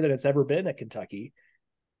it higher than it's ever been at Kentucky,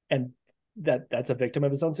 and that's a victim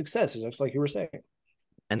of his own success, just like you were saying.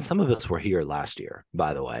 And some of us were here last year,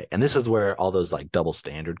 by the way. And this is where all those like double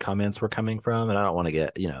standard comments were coming from. And I don't want to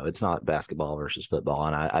get, it's not basketball versus football.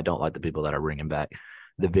 And I don't like the people that are bringing back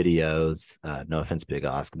the videos. No offense, Big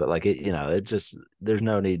Oscar, but like it just, there's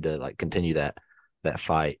no need to like continue that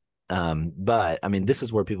fight. But I mean, this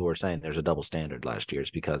is where people were saying there's a double standard last year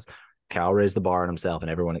is because Cal raised the bar on himself and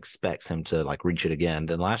everyone expects him to like reach it again.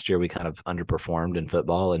 Then last year we kind of underperformed in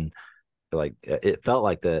football and like it felt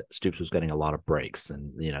like that Stoops was getting a lot of breaks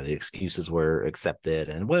and the excuses were accepted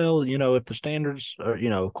and well if the standards are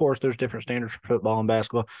of course there's different standards for football and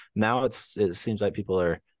basketball now it seems like people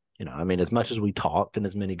are I mean as much as we talked and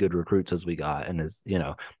as many good recruits as we got and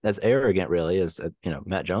as arrogant really as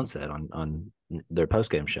Matt Jones said on their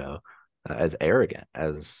post-game show as arrogant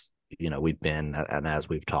as we've been and as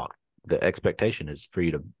we've talked the expectation is for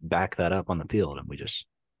you to back that up on the field and we just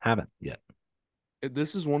haven't yet.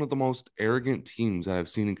 This is one of the most arrogant teams that I've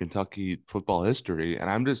seen in Kentucky football history.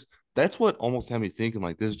 And that's what almost had me thinking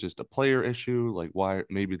like this is just a player issue. Like why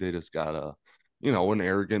maybe they just got an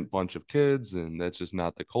arrogant bunch of kids and that's just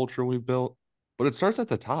not the culture we've built. But it starts at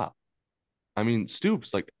the top. I mean,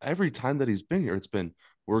 Stoops, like every time that he's been here, it's been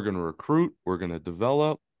we're gonna recruit, we're gonna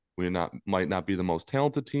develop. Might not be the most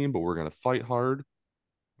talented team, but we're gonna fight hard,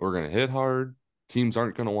 we're gonna hit hard. Teams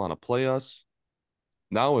aren't gonna want to play us.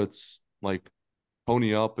 Now it's like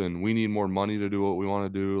pony up and we need more money to do what we want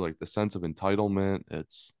to do. Like the sense of entitlement.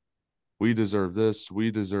 It's we deserve this,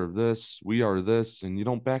 we are this, and you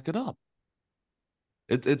don't back it up.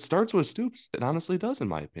 It starts with Stoops. It honestly does, in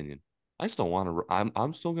my opinion. I still want to.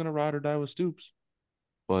 I'm still gonna ride or die with Stoops,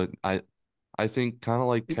 but I think kind of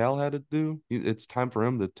like Cal had to do. It's time for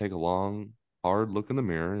him to take a long, hard look in the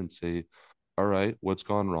mirror and say, "All right, what's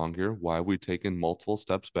gone wrong here? Why have we taken multiple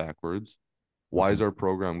steps backwards? why is our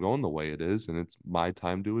program going the way it is? And it's my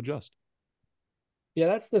time to adjust. Yeah,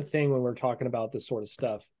 that's the thing when we're talking about this sort of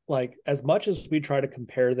stuff. Like, as much as we try to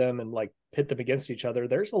compare them and like pit them against each other,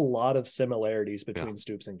 there's a lot of similarities between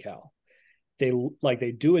Stoops and Cal. They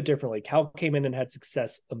do it differently. Cal came in and had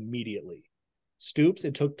success immediately. Stoops,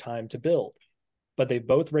 it took time to build, but they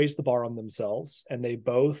both raised the bar on themselves, and they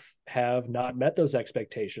both have not met those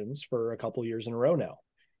expectations for a couple years in a row now.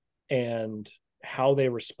 And how they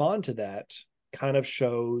respond to that kind of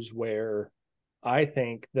shows where I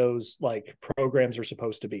think those like programs are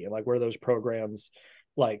supposed to be, and like where those programs,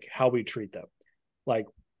 like how we treat them. Like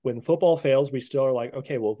when football fails, we still are like,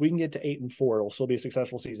 okay, well, if we can get to 8-4, it'll still be a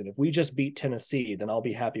successful season. If we just beat Tennessee, then I'll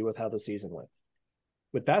be happy with how the season went.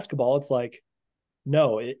 With basketball, it's like,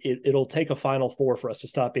 no, it'll take a Final Four for us to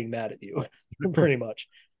stop being mad at you, pretty much.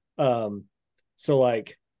 So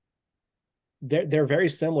like they're very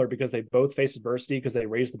similar because they both face adversity because they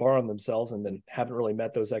raised the bar on themselves and then haven't really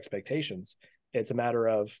met those expectations. It's a matter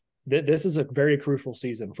of this is a very crucial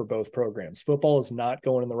season for both programs. Football is not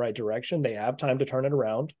going in the right direction. They have time to turn it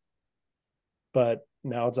around, but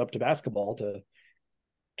now it's up to basketball to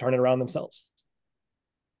turn it around themselves.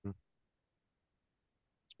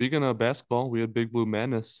 Speaking of basketball, we had Big Blue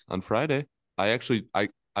Madness on Friday. I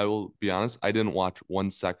will be honest, I didn't watch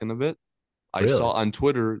 1 second of it. I Really? saw on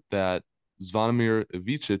Twitter that Zvonimir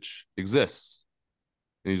Ivicic exists,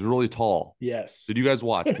 and he's really tall. Yes. Did you guys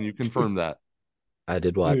watch? Can you confirm that? I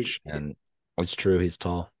did watch, and it's true. He's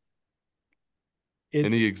tall.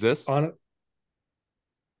 And he exists?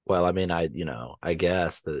 Well, I mean, I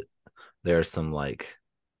guess that there's some like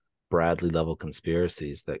Bradley level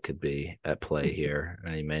conspiracies that could be at play here,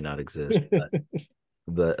 and he may not exist.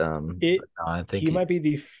 But I think he might be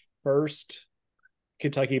the first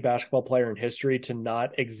Kentucky basketball player in history to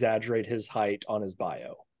not exaggerate his height on his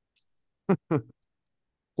bio.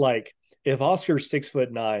 Like, if Oscar's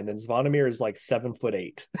 6'9", then Zvonimir is like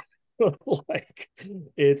 7'8". Like,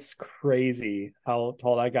 it's crazy how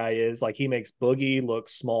tall that guy is. Like, he makes Boogie look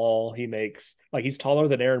small. He makes like he's taller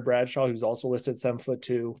than Aaron Bradshaw, who's also listed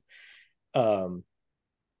 7'2".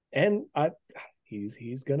 And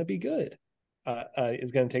he's gonna be good.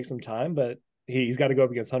 It's gonna take some time, but he's got to go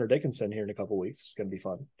up against Hunter Dickinson here in a couple of weeks. It's gonna be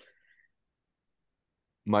fun.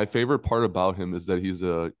 My favorite part about him is that he's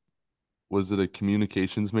was it a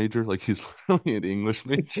communications major? Like he's literally an English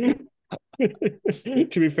major.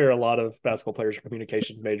 To be fair, a lot of basketball players are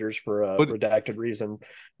communications majors for a redacted reason.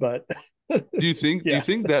 But do you think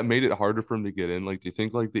that made it harder for him to get in? Like, do you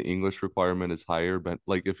think like the English requirement is higher? But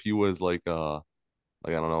like if he was like I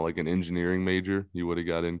don't know, like an engineering major, you would have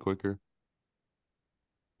got in quicker.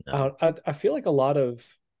 no. I feel like a lot of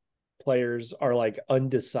players are like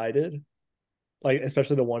undecided, like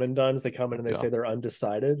especially the one and dones. They come in and they say they're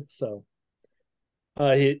undecided. So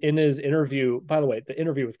in his interview, by the way, the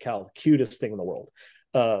interview with Cal, cutest thing in the world.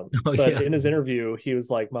 In his interview, he was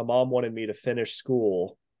like, my mom wanted me to finish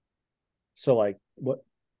school. So like, what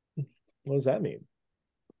does that mean?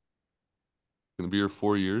 Gonna be here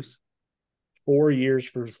 4 years. 4 years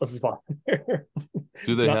for Zvonimir.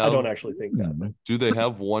 Do they have? I don't actually think that. Do they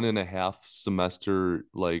have 1.5 semester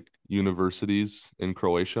like universities in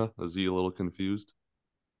Croatia? Is he a little confused?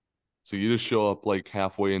 So you just show up like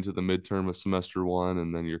halfway into the midterm of semester 1,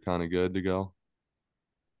 and then you're kind of good to go.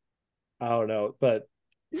 I don't know, but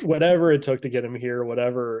whatever it took to get him here,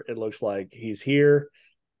 whatever it looks like, he's here.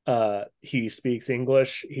 He speaks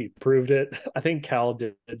English. He proved it. I think Cal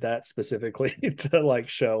did that specifically to like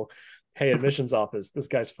show, hey, admissions office, this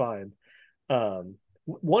guy's fine.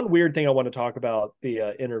 One weird thing I want to talk about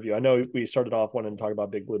the interview. I know we started off wanting to talk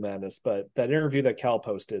about Big Blue Madness, but that interview that Cal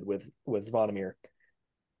posted with Zvonimir,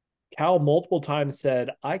 Cal multiple times said,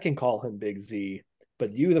 I can call him Big Z,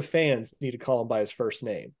 but you, the fans, need to call him by his first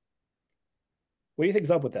name. What do you think's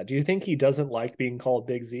up with that? Do you think he doesn't like being called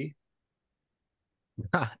Big Z?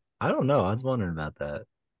 I don't know. I was wondering about that.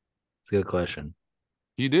 It's a good question.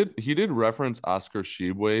 He did reference Oscar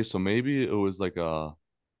Tshiebwe, so maybe it was like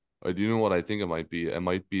do you know what I think it might be? It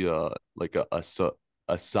might be a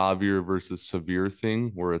Xavier versus Severe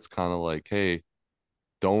thing where it's kind of like, hey,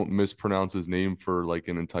 don't mispronounce his name for like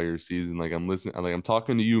an entire season. Like I'm listening, like I'm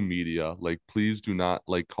talking to you, media. Like please do not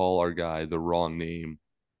like call our guy the wrong name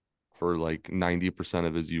for like 90%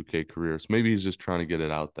 of his UK career. So maybe he's just trying to get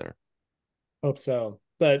it out there. Hope so.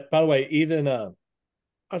 But by the way, even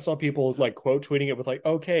I saw people like quote tweeting it with like,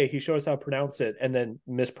 okay, he showed us how to pronounce it and then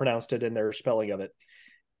mispronounced it in their spelling of it.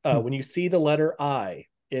 When you see the letter I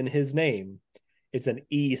in his name, it's an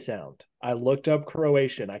E sound. I looked up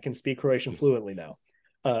Croatian. I can speak Croatian fluently now.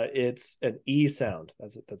 It's an E sound.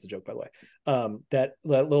 That's a joke, by the way. That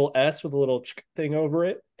little S with a little thing over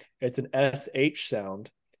it, it's an SH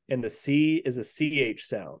sound, and the C is a CH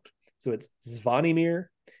sound. So it's Zvonimir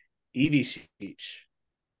Ivicic.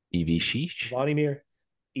 Ivicic. Zvonimir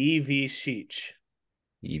Ivicic.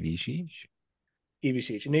 Ivicic.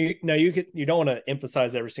 Ivicic. Now you don't want to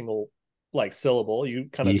emphasize every single like syllable. You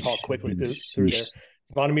kind of talk quickly through there.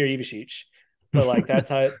 Zvonimir Ivicic. But like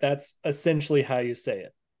that's essentially how you say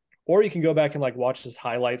it. Or you can go back and like watch his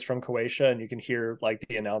highlights from Croatia and you can hear like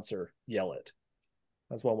the announcer yell it.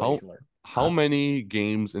 That's one way you can learn. How many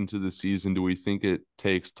games into the season do we think it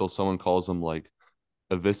takes till someone calls him like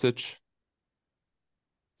Ivicic?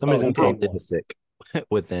 Somebody's gonna take Ivicic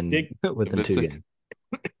within 2 games.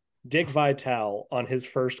 Dick Vitale on his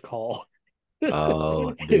first call.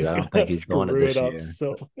 Oh, dude, I don't think he's doing it this year.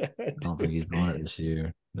 So I don't think he's doing it this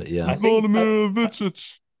year. But yeah, Zvonimir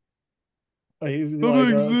Ivicic. He's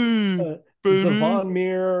like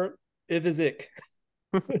Zvonimir Ivicic.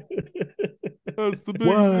 That's the big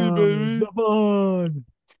Z, baby. Zavon.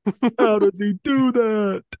 How does he do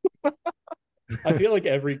that? I feel like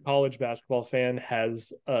every college basketball fan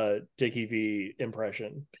has a Dickie V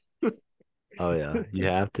impression. Oh yeah, you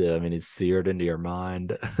have to. I mean, it's seared into your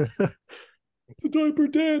mind. It's a diaper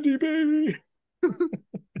dandy, baby.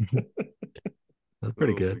 That's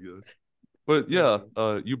pretty good. But yeah,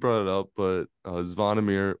 you brought it up, but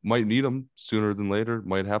Zvonimir might need him sooner than later.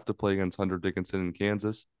 Might have to play against Hunter Dickinson in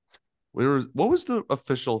Kansas. What was the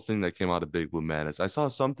official thing that came out of Big Blue Madness? I saw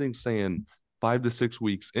something saying 5 to 6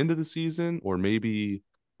 weeks into the season, or maybe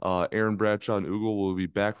Aaron Bradshaw and Ugo will be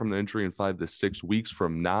back from the injury in 5 to 6 weeks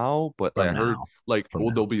from now. But I heard like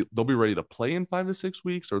they'll be ready to play in 5 to 6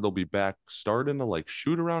 weeks, or they'll be back starting to like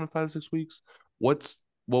shoot around in 5 to 6 weeks. What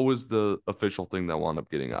was the official thing that wound up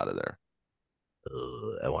getting out of there?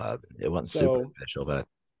 It wasn't super official, but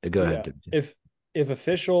go ahead. If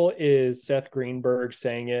official is Seth Greenberg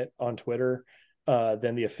saying it on Twitter,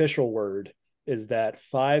 then the official word is that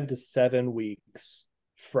 5 to 7 weeks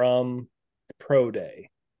from pro day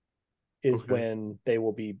is when they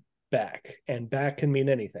will be back, and back can mean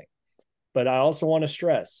anything. But I also want to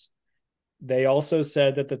stress, they also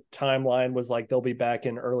said that the timeline was like they'll be back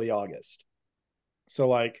in early August. So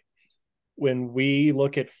like when we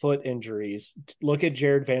look at foot injuries, look at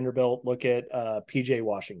Jared Vanderbilt, look at PJ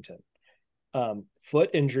Washington.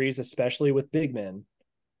 Foot injuries, especially with big men,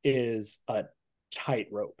 is a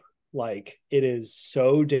tightrope. Like it is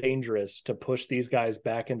so dangerous to push these guys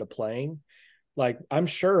back into playing. Like I'm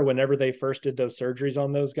sure whenever they first did those surgeries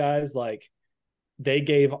on those guys, like they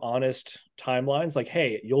gave honest timelines, like,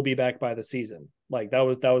 hey, you'll be back by the season. Like that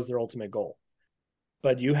was their ultimate goal.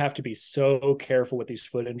 But you have to be so careful with these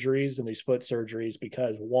foot injuries and these foot surgeries,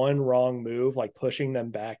 because one wrong move, like pushing them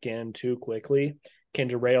back in too quickly, can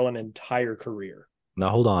derail an entire career. Now,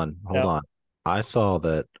 hold on. I saw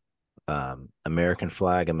that American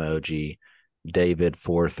flag emoji, David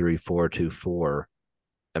 43424,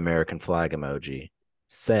 American flag emoji,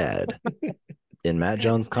 said in Matt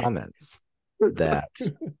Jones' comments that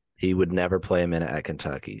he would never play a minute at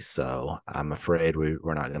Kentucky. So I'm afraid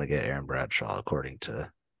we're not going to get Aaron Bradshaw, according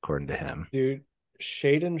to him. Dude,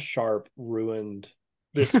 Shaden Sharp ruined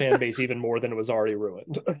this fan base even more than it was already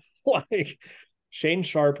ruined. Like Shane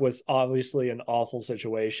Sharp was obviously an awful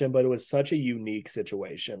situation, but it was such a unique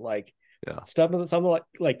situation. Like something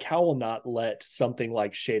like Cal will not let something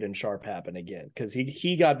like Shaden Sharp happen again, because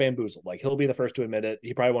he got bamboozled. Like he'll be the first to admit it.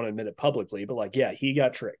 He probably won't admit it publicly, but like, yeah, he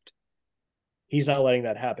got tricked. He's not letting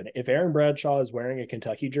that happen. If Aaron Bradshaw is wearing a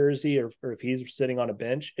Kentucky jersey, or if he's sitting on a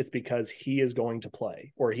bench, it's because he is going to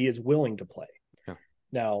play, or he is willing to play. Yeah.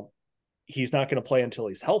 Now, he's not going to play until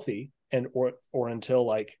he's healthy, and or until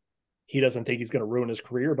like he doesn't think he's going to ruin his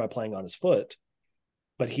career by playing on his foot.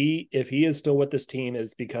 But if he is still with this team,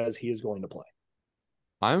 is because he is going to play.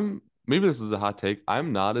 Maybe this is a hot take.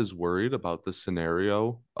 I'm not as worried about the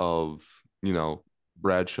scenario of,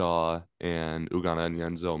 Bradshaw and Ugonna and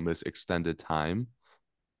Yenzo miss extended time.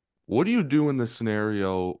 What do you do in the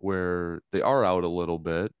scenario where they are out a little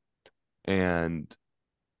bit and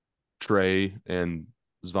Trey and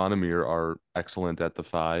Zvonimir are excellent at the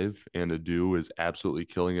 5 and Adu is absolutely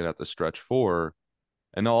killing it at the stretch 4,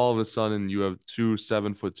 and now all of a sudden you have 2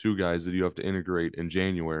 7'2" guys that you have to integrate in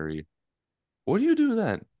January? What do you do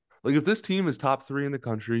then? Like if this team is top 3 in the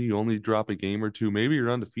country, you only drop a game or two, maybe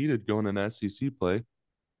you're undefeated going in SEC play.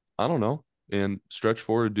 I don't know. And stretch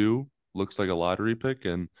 4 Adu looks like a lottery pick,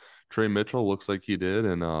 and Trey Mitchell looks like he did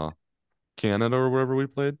in Canada or wherever we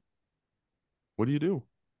played. What do you do?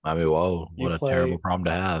 I mean, whoa, what a terrible problem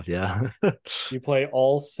to have. Yeah. You play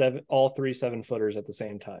all 3 7-footers at the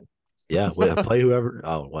same time. Yeah, play whoever.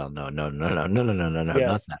 Oh well, no, not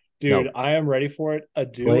Yes, that. dude, No, I am ready for it.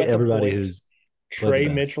 Adu play at the everybody point, who's play the Trey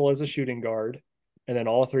best. Mitchell as a shooting guard, and then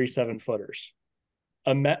all 3 7-footers.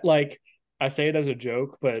 Like I say it as a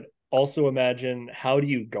joke, but also imagine how do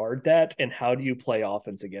you guard that and how do you play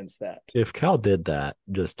offense against that? If Cal did that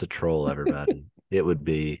just to troll everybody, it would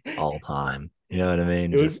be all time. You know what I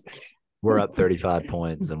mean? It would. Just we're up 35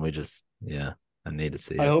 points and we just I need to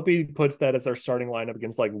see I it. hope he puts that as our starting lineup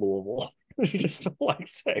against like Louisville. Just to like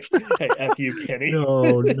say, "Hey, f you, Kenny."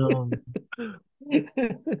 No.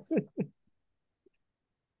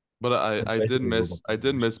 But I did Basically, we're miss about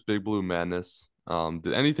to Big Blue Madness.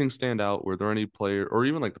 Did anything stand out? Were there any player or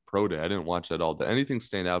even like the pro day? I didn't watch that all. Did anything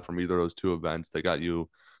stand out from either of those two events that got you a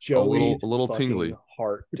Joey's little fucking tingly?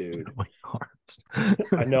 heart, dude. my heart.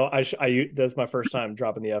 I know that's my first time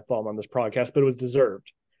dropping the F bomb on this podcast, but it was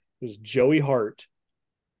deserved. It was Joey Hart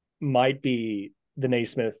might be the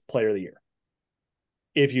Naismith player of the year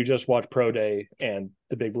if you just watch Pro Day and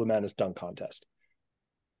the Big Blue Madness dunk contest.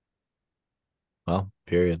 Well,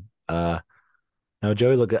 period. No,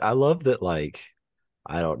 Joey, look, I love that. Like,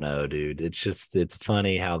 I don't know, dude. It's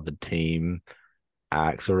funny how the team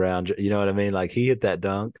acts around. You know what I mean? Like he hit that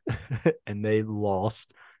dunk, and they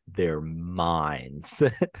lost their minds,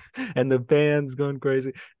 and the fans going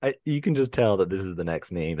crazy. You can just tell that this is the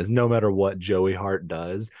next meme. Is no matter what Joey Hart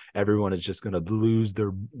does, everyone is just going to lose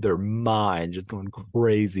their mind, just going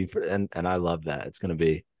crazy. And I love that. It's gonna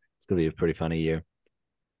be a pretty funny year.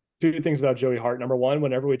 2 things about Joey Hart. Number one,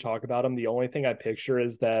 whenever we talk about him, the only thing I picture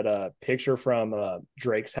is that picture from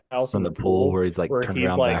Drake's house From in the the pool pool where he's like where turning he's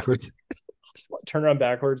around like backwards. turn around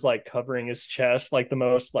backwards, like covering his chest, like the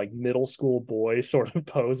most like middle school boy sort of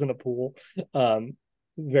pose in a pool.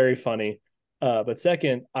 Very funny. But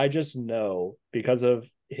second, I just know because of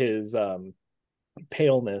his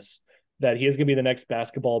paleness that he is going to be the next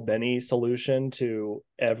basketball Benny solution to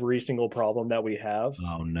every single problem that we have.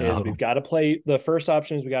 Oh Is no. we've got to play the first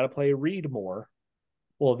option is we got to play Reed more.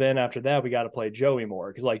 Well, then after that, we got to play Joey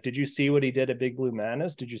more. Because, like, did you see what he did at Big Blue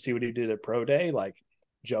Madness? Did you see what he did at Pro Day? Like,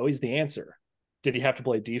 Joey's the answer. Did he have to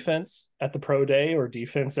play defense at the Pro Day or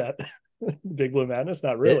defense at Big Blue Madness?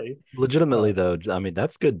 Not It really. legitimately though, I mean,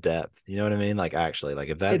 that's good depth. You know what I mean? Like actually, like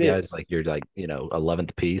if that It guy's is. like you're like,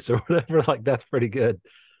 11th piece or whatever, like that's pretty good.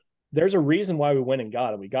 There's a reason why we went and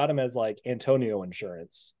got him. We got him as like Antonio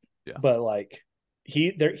insurance. Yeah. But like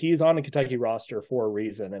he's on a Kentucky roster for a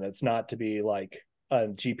reason, and it's not to be like a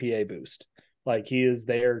GPA boost. Like he is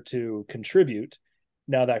there to contribute.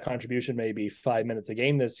 Now that contribution may be 5 minutes a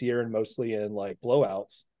game this year and mostly in like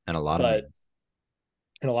blowouts, And a lot of but memes.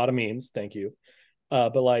 and a lot of memes. Thank you.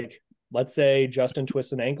 But like, let's say Justin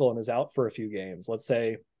twists an ankle and is out for a few games. Let's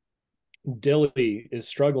say Dilly is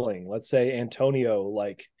struggling. Let's say Antonio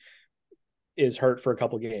like is hurt for a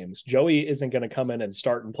couple games. Joey isn't going to come in and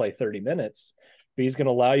start and play 30 minutes, but he's going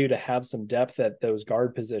to allow you to have some depth at those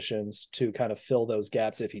guard positions to kind of fill those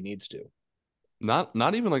gaps if he needs to.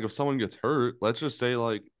 Not even like if someone gets hurt. Let's just say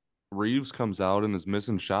like Reeves comes out and is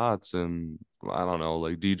missing shots, and I don't know,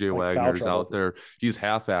 like DJ Like Wagner's out there. He's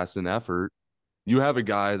half-assed in effort. You have a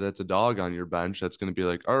guy that's a dog on your bench that's going to be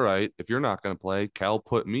like, all right, if you're not going to play, Cal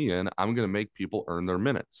put me in. I'm going to make people earn their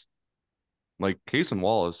minutes. Like Cason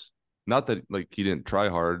Wallace, not that like he didn't try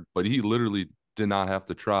hard, but he literally did not have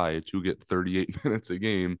to try to get 38 minutes a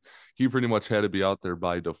game. He pretty much had to be out there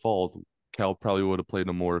by default. Cal probably would have played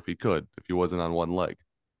him more if he could, if he wasn't on one leg.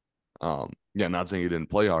 Yeah, not saying he didn't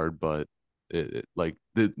play hard, but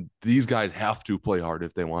these guys have to play hard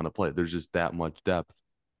if they want to play. There's just that much depth.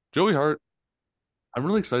 Joey Hart, I'm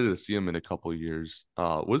really excited to see him in a couple of years.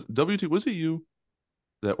 Was it you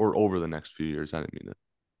that or over the next few years? I didn't mean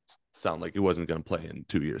to sound like he wasn't going to play in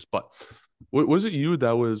 2 years, but was it you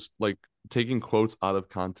that was like taking quotes out of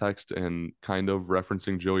context and kind of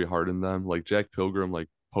referencing Joey Hart in them? Like Jack Pilgrim like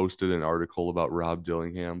posted an article about Rob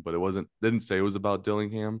Dillingham, but didn't say it was about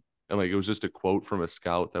Dillingham. And like it was just a quote from a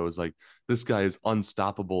scout that was like, "This guy is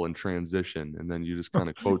unstoppable in transition," and then you just kind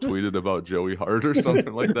of quote tweeted about Joey Hart or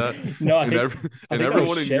something like that. No, and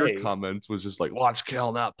everyone in your Shay. comments was just like, "Watch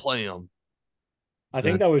Cal not play him." I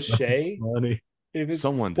think that was so Shay. funny.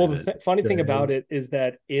 Someone well, did the funny thing about it is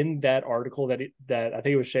that in that article that I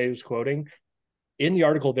think it was Shay was quoting, in the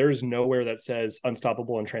article there is nowhere that says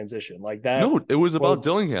unstoppable in transition like that. No, it was about quote,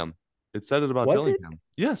 Dillingham. It said it about was it? Dillingham.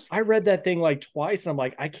 Yes. I read that thing like twice and I'm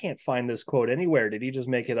like, I can't find this quote anywhere. Did he just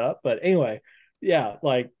make it up? But anyway, yeah,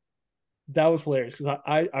 like that was hilarious because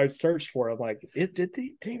I searched for it. I'm like, did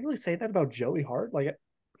he really say that about Joey Hart? Like,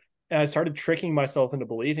 and I started tricking myself into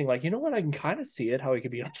believing, like, you know what? I can kind of see it how he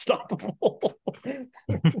could be unstoppable.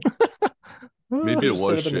 Maybe it Just sit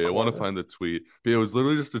was up in the Shay. I want to corner. find the tweet. But it was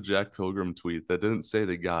literally just a Jack Pilgrim tweet that didn't say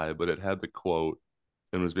the guy, but it had the quote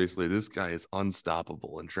and was basically, this guy is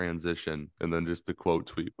unstoppable in transition. And then just the quote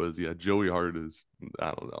tweet was, yeah, Joey Hart is,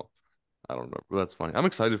 I don't know. I don't remember. But that's funny. I'm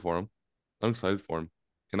excited for him. I'm excited for him.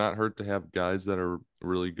 Cannot hurt to have guys that are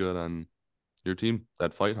really good on your team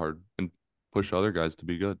that fight hard and push other guys to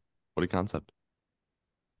be good. What a concept.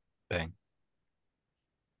 Bang.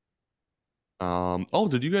 Oh,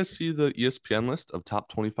 did you guys see the ESPN list of top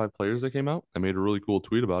 25 players that came out? I made a really cool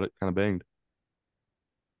tweet about it, kind of banged.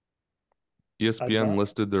 I did ESPN not.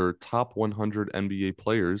 listed their top 100 NBA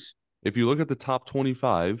players. If you look at the top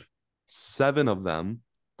 25, 7 of them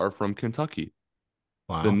are from Kentucky.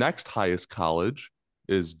 Wow. The next highest college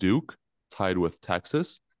is Duke, tied with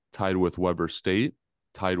Texas, tied with Weber State,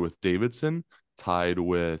 tied with Davidson, tied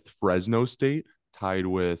with Fresno State, tied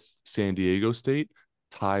with San Diego State,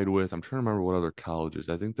 tied with, I'm trying to remember what other colleges.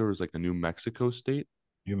 I think there was like a New Mexico State.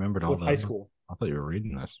 You remembered all With high those? school. I thought you were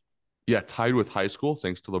reading this. Yeah, tied with high school,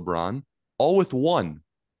 thanks to LeBron. All with one.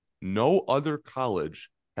 No other college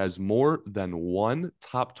has more than one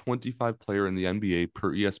top 25 player in the NBA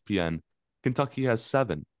per ESPN. Kentucky has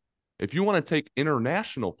 7. If you want to take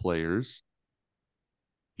international players,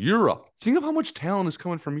 Europe. Think of how much talent is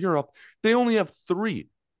coming from Europe. They only have 3.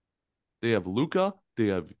 They have Luka, they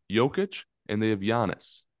have Jokic, and they have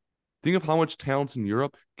Giannis. Think of how much talent's in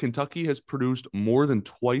Europe. Kentucky has produced more than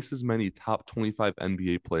twice as many top 25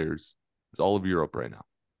 NBA players as all of Europe right now.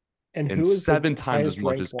 And And who is the 7 times as highest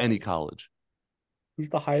much ranked as any one? college. Who's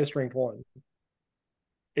the highest ranked one?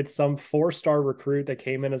 It's some 4-star recruit that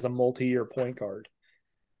came in as a multi-year point guard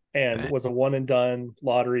and Bang. was a one and done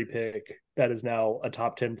lottery pick that is now a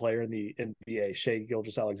top 10 player in the NBA, Shea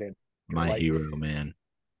Gilgeous-Alexander. My Like, hero, man.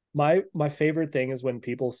 my favorite thing is when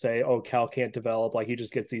people say, "Oh, Cal can't develop, like he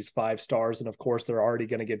just gets these 5 stars and of course they're already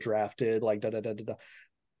going to get drafted like da da da da da."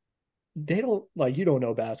 They don't, like, you don't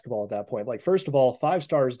know basketball at that point. Like, first of all, 5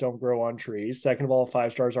 stars don't grow on trees. Second of all,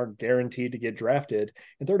 5 stars aren't guaranteed to get drafted.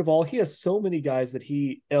 And third of all, he has so many guys that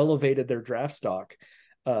he elevated their draft stock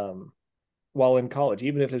while in college,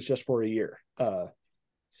 even if it's just for a year. So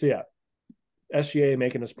yeah, SGA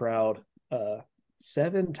making us proud.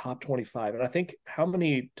 7 top 25. And I think how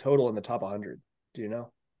many total in the top 100? Do you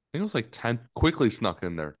know? I think it was like 10. Quickly snuck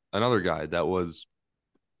in there. Another guy that was,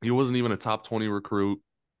 he wasn't even a top 20 recruit.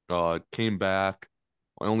 Came back,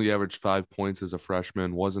 only averaged 5 points as a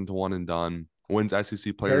freshman, wasn't a one and done, wins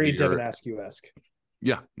SEC player Very of the year. Devin Askew-esque.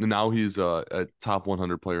 Yeah, and now he's a top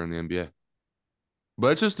 100 player in the NBA.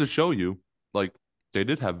 But it's just to show you, like, they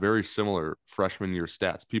did have very similar freshman year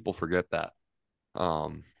stats. People forget that.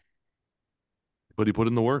 But he put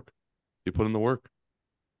in the work. He put in the work.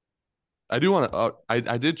 I do want to.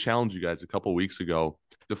 I did challenge you guys a couple weeks ago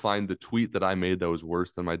to find the tweet that I made that was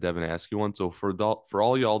worse than my Devin Askew one. So for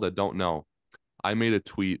all y'all that don't know, I made a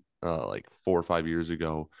tweet like 4 or 5 years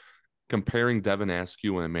ago comparing Devin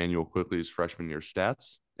Askew and Emmanuel Quickley's freshman year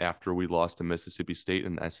stats after we lost to Mississippi State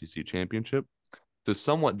in the SEC championship to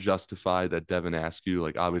somewhat justify that Devin Askew,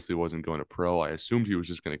 like, obviously wasn't going to pro. I assumed he was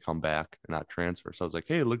just going to come back and not transfer. So I was like,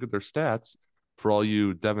 hey, look at their stats. For all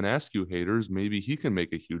you Devin Askew haters, maybe he can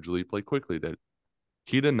make a huge leap like Quickley did.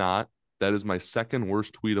 He did not. That is my second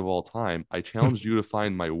worst tweet of all time. I challenged you to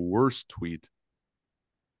find my worst tweet.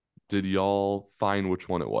 Did y'all find which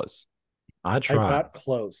one it was? I I tried. got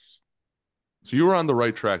close. So you were on the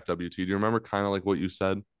right track, WT. Do you remember kind of like what you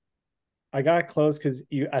said? I got close because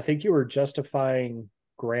I think you were justifying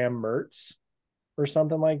Graham Mertz or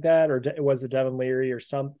something like that, or was it Devin Leary or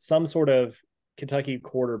some sort of Kentucky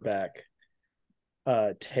quarterback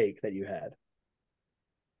take that you had.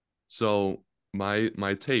 So my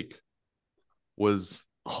take was,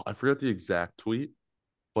 I forgot the exact tweet,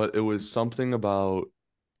 but it was something about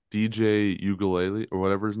DJ Ukulele or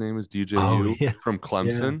whatever his name is, DJ yeah. from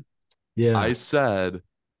Clemson. Yeah. I said,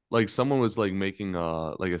 like, someone was like making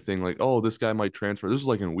like a thing like, oh, this guy might transfer. This was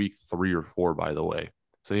like in week 3 or 4, by the way.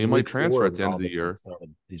 So he might transfer at the end of the year.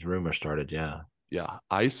 These rumors started, yeah. Yeah.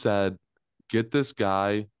 I said, get this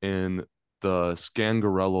guy in the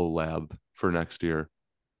Scangarello lab for next year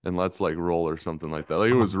and let's like roll or something like that. Like,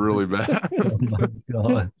 it was really bad. Oh my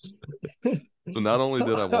God. So not only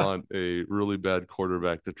did I want a really bad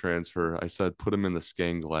quarterback to transfer, I said put him in the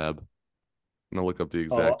Skang lab. I'm gonna look up the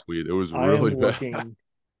exact tweet. It was really bad. Looking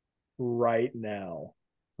right now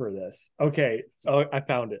for this. Okay. Oh, I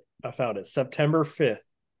found it. September 5th,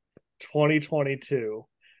 2022.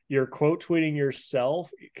 You're quote tweeting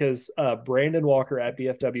yourself because Brandon Walker at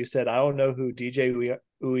BFW said, I don't know who DJ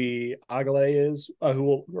Uiagalelei is,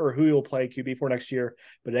 who he will play QB for next year,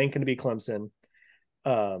 but it ain't going to be Clemson.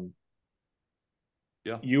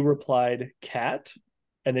 Yeah. You replied cat,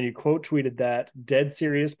 and then you quote tweeted that dead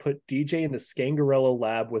serious. Put DJ in the Scangarello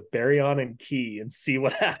lab with Baryon and Key and see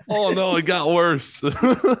what happens. Oh no, it got worse.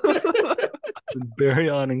 Barry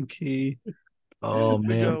on and Key. Oh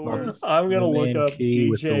man, got worse. I'm gonna look up Key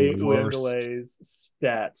with DJ the worst. Uengale's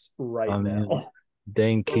stats right now.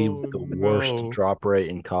 Dane Key Oh, with the worst no. drop rate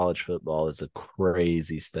in college football is a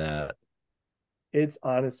crazy stat. It's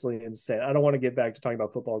honestly insane. I don't want to get back to talking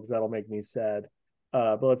about football because that'll make me sad.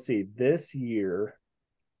 But let's see. This year,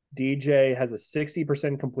 DJ has a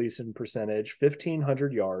 60% completion percentage,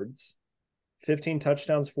 1,500 yards, 15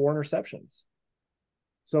 touchdowns, 4 interceptions.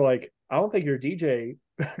 So, like, I don't think your DJ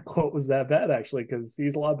quote was that bad, actually, because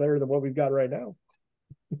he's a lot better than what we've got right now.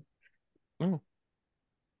 Oh.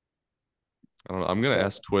 I don't know. I'm going to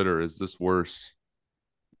ask Twitter, is this worse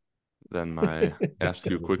than my ask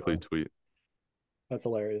you quickly tweet? That's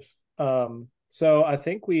hilarious. So I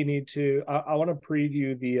think we need to. I want to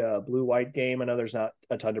preview the blue-white game. I know there's not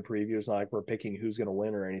a ton to preview. It's not like we're picking who's going to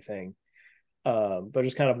win or anything, but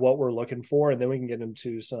just kind of what we're looking for, and then we can get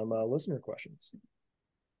into some listener questions.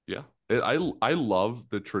 Yeah, I love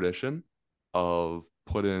the tradition of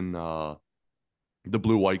putting the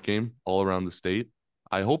blue-white game all around the state.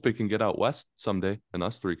 I hope it can get out west someday, and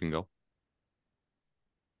us three can go.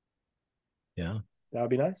 Yeah, that would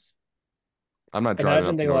be nice. I'm not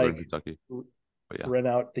driving up to Northern Kentucky. But yeah. Rent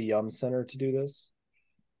out the Yum Center to do this.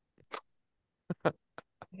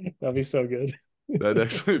 That'd be so good. That'd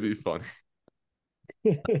actually be funny.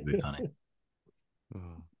 That'd be funny.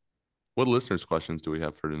 What listeners' questions do we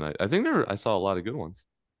have for tonight? I think I saw a lot of good ones.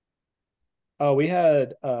 Oh, we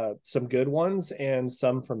had some good ones and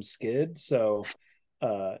some from Skid. So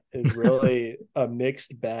it's really a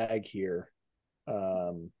mixed bag here.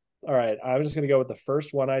 All right, I'm just going to go with the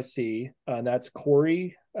first one I see, and that's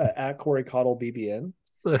Corey at Corey Cottle BBN.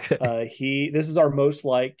 Okay. This is our most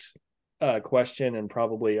liked question and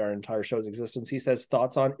probably our entire show's existence. He says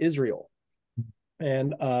thoughts on Israel,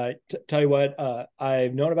 and tell you what,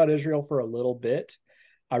 I've known about Israel for a little bit.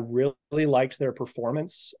 I really liked their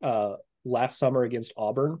performance last summer against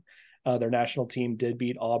Auburn. Their national team did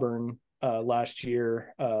beat Auburn last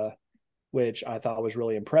year. Which I thought was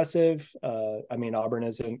really impressive. I mean, Auburn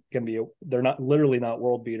isn't going to be, they're not literally not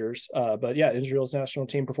world beaters. But yeah, Israel's national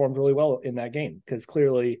team performed really well in that game because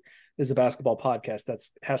clearly this is a basketball podcast.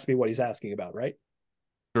 That's has to be what he's asking about, right?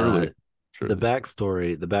 Surely. The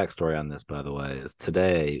backstory on this, by the way, is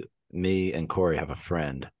today, me and Corey have a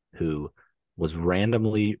friend who was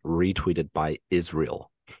randomly retweeted by Israel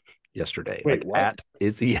yesterday. Wait, like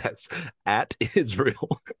at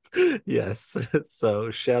Israel. Yes.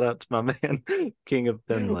 So shout out to my man, King of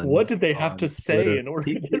Finland. What did they have to say in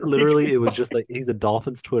order to literally it was just like he's a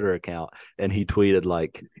Dolphins Twitter account and he tweeted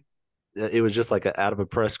like it was just like out of a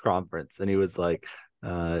press conference and he was like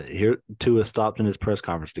here Tua stopped in his press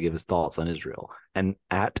conference to give his thoughts on Israel and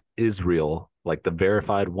at Israel, like the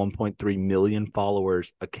verified 1.3 million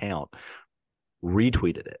followers account,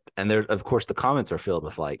 retweeted it. And there, of course, the comments are filled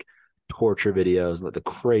with like torture videos, like the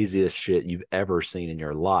craziest shit you've ever seen in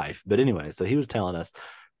your life. But anyway, so he was telling us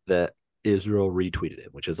that Israel retweeted it,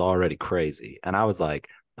 which is already crazy. And I was like,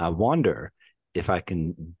 I wonder if I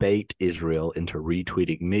can bait Israel into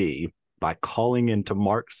retweeting me by calling into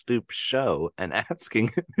Mark Stoops' show and asking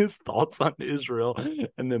his thoughts on Israel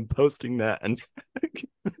and then posting that. And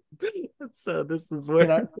so this is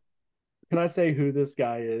where... Can I say who this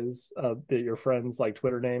guy is? That your friend's like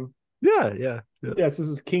Twitter name? Yeah. Yes, this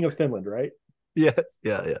is King of Finland, right? Yes,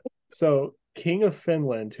 yeah. So King of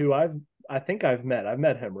Finland, who I think I've met. I've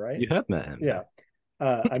met him, right? You have met him. Yeah.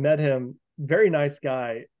 I met him. Very nice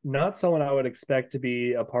guy. Not someone I would expect to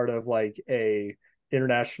be a part of like a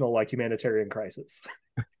international like humanitarian crisis.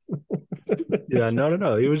 Yeah,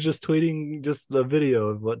 no. He was just tweeting just the video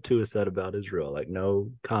of what Tua said about Israel, like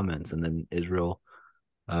no comments, and then Israel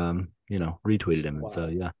retweeted him. Wow. And so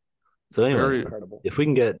yeah. So anyway, if we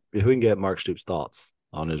can get Mark Stoops' thoughts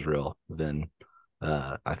on Israel, then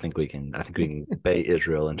I think we can bait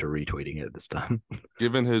Israel into retweeting it this time.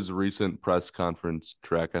 Given his recent press conference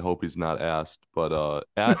track, I hope he's not asked, but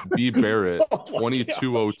at B Barrett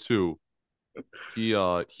 2202, he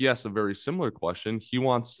asked a very similar question. He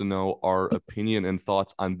wants to know our opinion and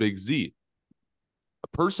thoughts on Big Z.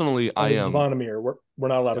 Personally, I am Zvonimir. We're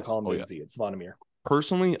not allowed to call him Big Z. It's Zvonimir.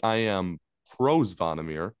 Personally, I am pro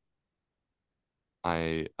Zvonimir.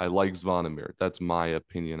 I like Zvonimir. That's my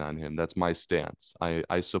opinion on him. That's my stance.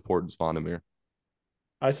 I support Zvonimir.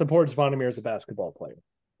 I support Zvonimir as a basketball player.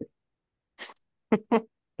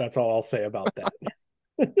 That's all I'll say about that.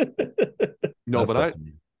 No, but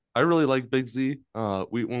I really like Big Z.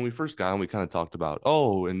 When we first got him, we kind of talked about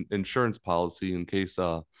an insurance policy in case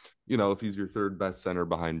if he's your third best center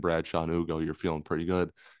behind Bradshaw and Ugo, you're feeling pretty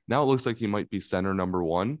good. Now it looks like he might be center number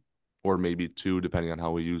one or maybe two, depending on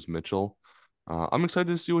how we use Mitchell. I'm excited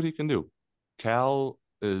to see what he can do. Cal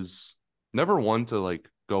is never one to like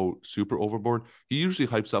go super overboard. He usually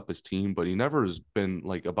hypes up his team, but he never has been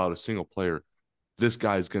like about a single player. This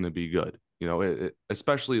guy's going to be good.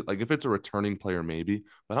 Especially like if it's a returning player, maybe.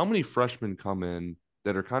 But how many freshmen come in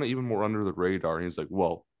that are kind of even more under the radar? And he's like,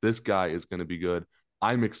 whoa, this guy is going to be good.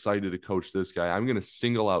 I'm excited to coach this guy. I'm going to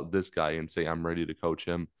single out this guy and say I'm ready to coach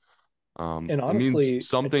him. And honestly, it means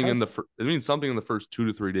something in the first 2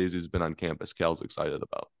 to 3 days he's been on campus. Cal's excited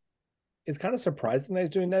about. It's kind of surprising that he's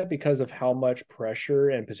doing that because of how much pressure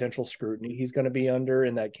and potential scrutiny he's going to be under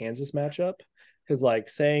in that Kansas matchup. Because like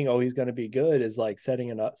saying, "Oh, he's going to be good," is like setting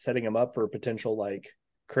him up for potential like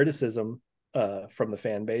criticism from the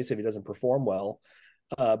fan base if he doesn't perform well.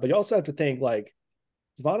 But you also have to think like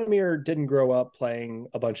Zvonimir didn't grow up playing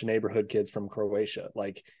a bunch of neighborhood kids from Croatia.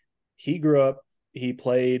 Like he grew up, he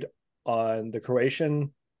played on the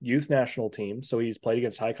Croatian youth national team, so he's played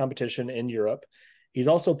against high competition in Europe. He's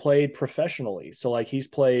also played professionally, so like he's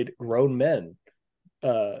played grown men,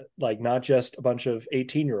 like not just a bunch of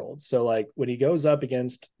 18-year-olds. So like when he goes up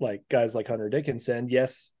against like guys like Hunter Dickinson,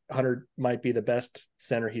 yes, Hunter might be the best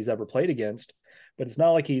center he's ever played against, but it's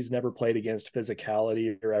not like he's never played against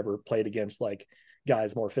physicality or ever played against like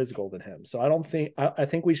guys more physical than him. So I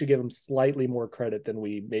think we should give him slightly more credit than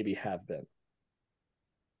we maybe have been.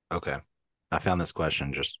 Okay. I found this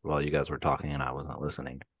question just while you guys were talking and I wasn't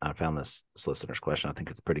listening. I found this listener's question. I think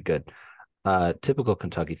it's pretty good. Typical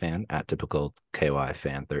Kentucky fan at typical KY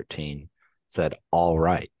fan 13 said, all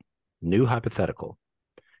right, new hypothetical.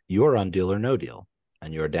 You are on Deal or No Deal,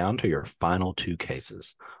 and you are down to your final two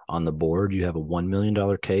cases. On the board, you have a $1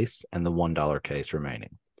 million case and the $1 case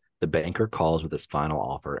remaining. The banker calls with his final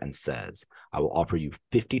offer and says, I will offer you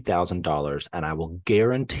 $50,000 and I will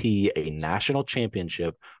guarantee a national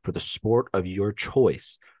championship for the sport of your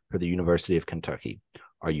choice for the University of Kentucky.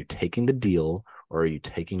 Are you taking the deal or are you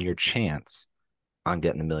taking your chance on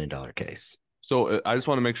getting $1 million case? So I just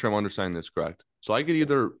want to make sure I'm understanding this correct. So I could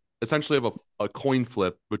either essentially have a coin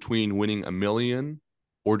flip between winning $1 million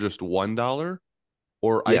or just $1,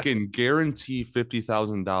 or yes. I can guarantee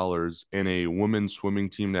 $50,000 in a women's swimming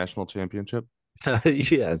team national championship.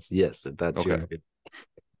 yes. If that's okay.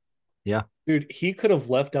 Yeah, dude, he could have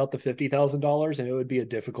left out the $50,000 and it would be a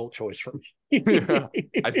difficult choice for me. Yeah.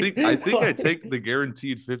 I think I take the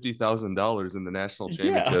guaranteed $50,000 in the national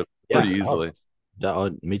championship pretty easily.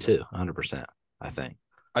 Me too, 100%. I think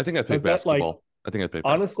I pick basketball.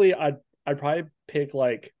 Honestly, I'd probably pick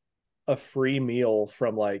like a free meal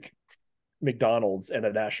from like McDonald's and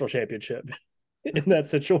a national championship in that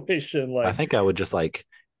situation. Like I think I would just like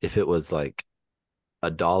if it was like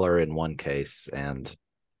 $1 in one case and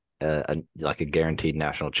like a guaranteed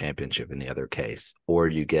national championship in the other case, or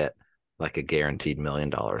you get like a guaranteed $1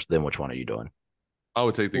 million. Then which one are you doing? I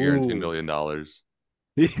would take the guaranteed $1 million.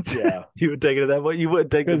 Yeah, you would take it that way. You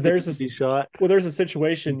would take because there's a shot. Well, there's a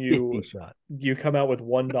situation you come out with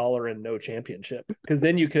 $1 and no championship, because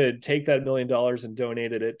then you could take that $1 million and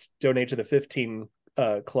donate to the 15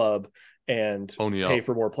 club and pay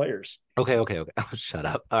for more players. Okay. Oh, shut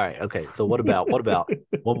up. All right. Okay. So what about one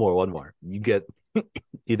more? You get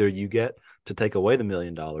either you get to take away the $1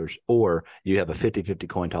 million or you have a 50-50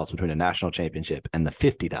 coin toss between a national championship and the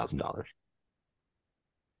 $50,000.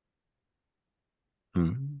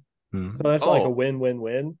 So that's like a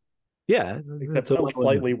win-win-win. Yeah, except so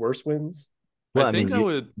slightly worse wins. Well, I mean, I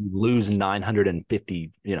would lose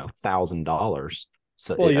 $950,000.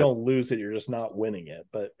 So you don't lose it; you're just not winning it.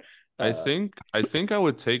 But I think I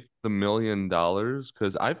would take the $1 million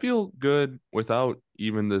because I feel good without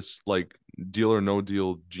even this like deal or no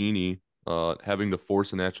deal genie having to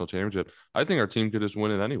force a national championship. I think our team could just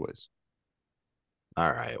win it anyways. All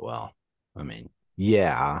right. Well, I mean.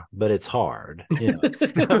 Yeah, but it's hard. Come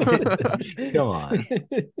on.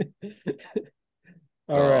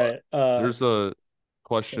 All right. There's a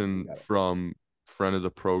question from friend of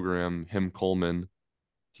the program, Him Coleman.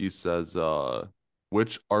 He says,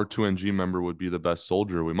 which R2NG member would be the best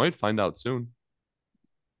soldier? We might find out soon.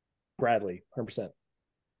 Bradley, 100%.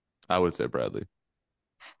 I would say Bradley.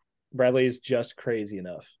 Bradley's just crazy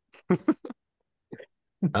enough.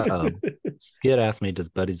 Skid asked me, does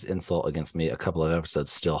Buddy's insult against me a couple of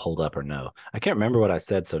episodes still hold up or no? I can't remember what I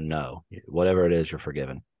said, so no. Whatever it is, you're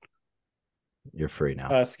forgiven. You're free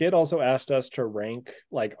now. Skid also asked us to rank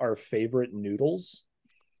like our favorite noodles.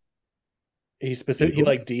 He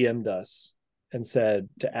like DM'd us and said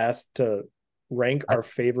to rank our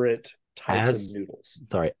favorite types of noodles.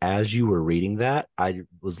 Sorry, as you were reading that, I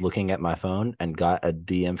was looking at my phone and got a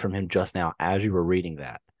DM from him just now as you were reading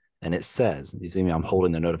that. And it says, you see me, I'm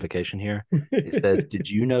holding the notification here. It says, did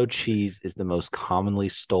you know cheese is the most commonly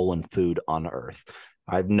stolen food on earth?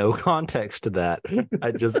 I have no context to that.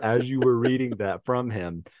 I just, as you were reading that from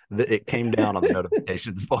him, it came down on the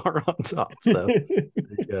notifications bar on top. So,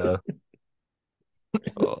 yeah.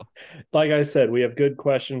 Like I said, we have good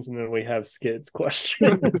questions and then we have Skid's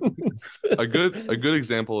questions. A good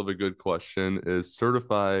example of a good question is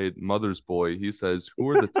certified mother's boy. He says, who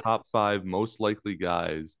are the top 5 most likely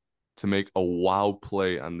guys to make a wow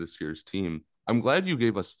play on this year's team? I'm glad you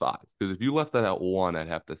gave us 5, because if you left that at 1, I'd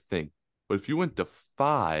have to think. But if you went to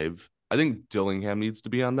 5, I think Dillingham needs to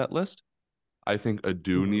be on that list. I think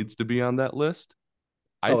Adu needs to be on that list.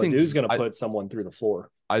 I think Adu's going to put someone through the floor.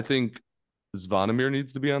 I think Zvonimir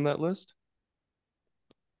needs to be on that list.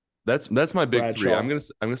 That's my big Bradshaw. 3. I'm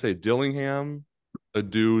gonna say Dillingham,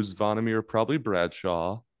 Adu, Zvonimir, probably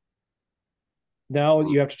Bradshaw. Now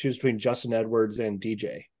you have to choose between Justin Edwards and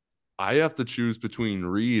DJ. I have to choose between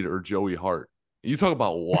Reed or Joey Hart. You talk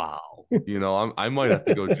about wow. I might have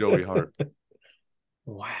to go Joey Hart.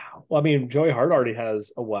 Wow. Well, I mean, Joey Hart already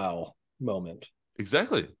has a wow moment.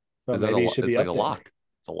 Exactly. So maybe he should be like up a there. lock.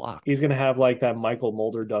 It's a lock. He's going to have like that Michael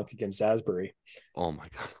Mulder dunk against Asbury. Oh my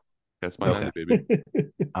God. That's my 90, baby.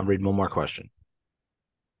 I'm reading one more question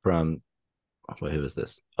from, who is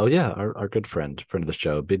this? Oh yeah, our good friend of the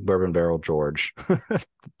show, Big Bourbon Barrel George,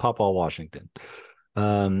 Papa Washington.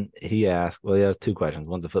 He asked, well, he has 2 questions.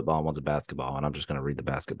 One's a football and one's a basketball, and I'm just going to read the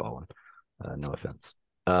basketball one. No offense.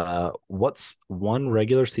 What's one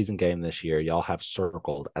regular season game this year y'all have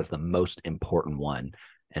circled as the most important one,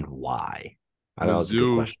 and why? I know it's a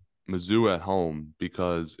good question. Mizzou at home,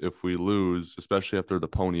 because if we lose, especially after the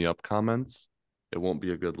pony up comments, it won't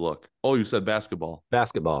be a good look. Oh, you said basketball.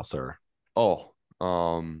 Basketball, sir. Oh,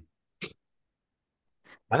 I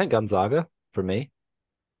think Gonzaga for me.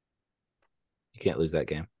 You can't lose that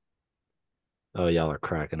game. Oh, y'all are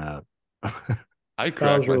cracking up. I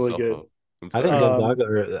cracked myself really up. I think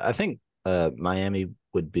Gonzaga, I think Miami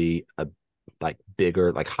would be a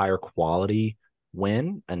bigger, higher quality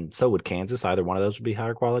win, and so would Kansas. Either one of those would be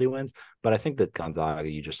higher quality wins. But I think that Gonzaga,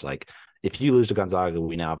 you just if you lose to Gonzaga,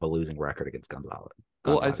 we now have a losing record against Gonzaga.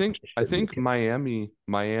 Well, I think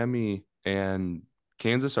Miami and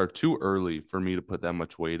Kansas are too early for me to put that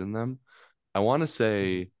much weight in them. I want to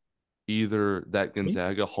say either that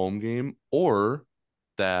Gonzaga home game or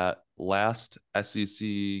that last SEC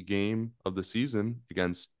game of the season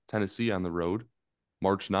against Tennessee on the road,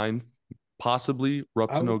 March 9th, possibly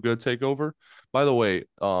Rupp To No Good takeover. By the way,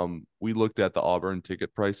 we looked at the Auburn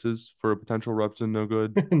ticket prices for a potential Rupp To No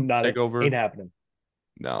Good takeover. Ain't happening.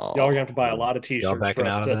 No, y'all are gonna have to buy a lot of y'all t-shirts backing for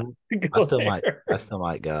us out to of that? go I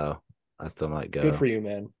still might go. Good for you,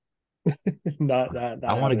 man. not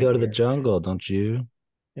I want to go to the jungle, don't you?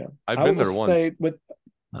 Yeah, I've been there once. With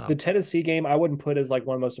the Tennessee game, I wouldn't put as one of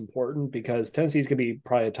the most important, because Tennessee's gonna be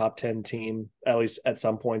probably a top 10 team at least at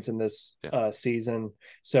some points in this season.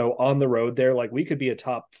 So on the road there, we could be a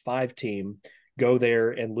top 5 team, go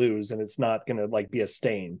there and lose, and it's not gonna be a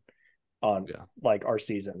stain on our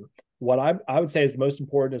season. What I would say is the most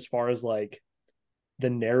important as far as the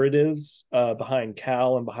narratives behind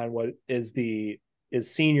Cal and behind what is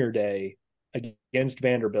senior day against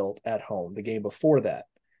Vanderbilt at home, the game before that,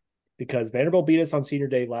 because Vanderbilt beat us on senior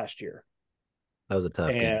day last year. That was a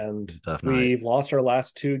tough game. And tough night. We've lost our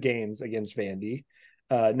last 2 games against Vandy.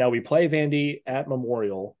 Now we play Vandy at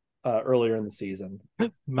Memorial earlier in the season.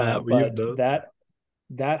 Matt, but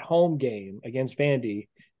that home game against Vandy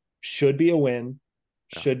should be a win,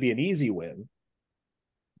 should be an easy win,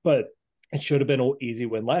 but it should have been an easy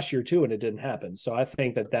win last year too, and it didn't happen. So I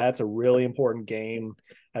think that that's a really important game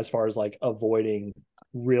as far as avoiding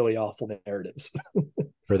really awful narratives.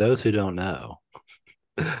 For those who don't know,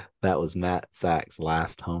 that was Matt Sack's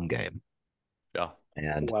last home game. Yeah.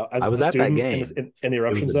 And wow. I was at that game in the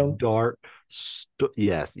eruption zone. Dark,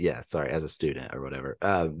 yes. Sorry, as a student or whatever.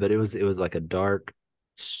 But it was like a dark,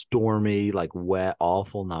 stormy, wet,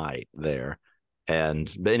 awful night there.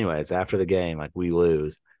 But anyways, after the game, we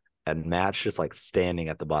lose, and Matt's just standing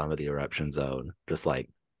at the bottom of the eruption zone, just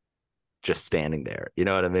standing there. You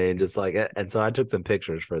know what I mean? Just and so I took some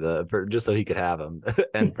pictures for just so he could have them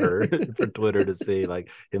and for Twitter to see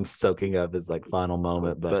him soaking up his final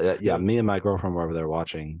moment. But yeah, me and my girlfriend were over there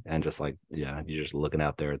watching, and just you're just looking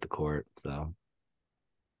out there at the court. So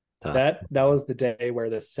tough. That was the day where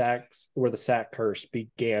the sack curse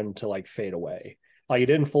began to fade away. It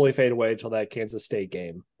didn't fully fade away until that Kansas State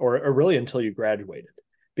game, or really until you graduated.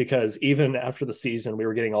 because even after the season, we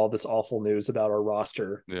were getting all this awful news about our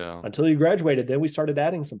roster. Yeah. Until you graduated, then we started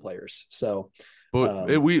adding some players. So, But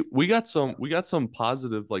we got some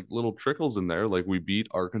positive like little trickles in there. Like we beat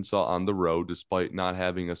Arkansas on the road despite not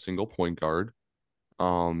having a single point guard.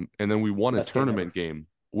 And then we won a tournament game.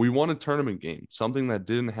 We won a tournament game, something that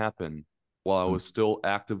didn't happen while I was still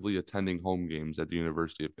actively attending home games at the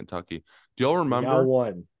University of Kentucky. Do y'all remember?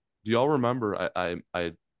 Do y'all remember?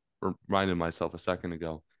 I reminded myself a second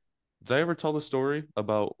ago. Did I ever tell the story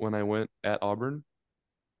about when I went at Auburn?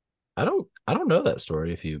 I don't know that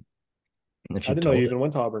story. If you I didn't know you even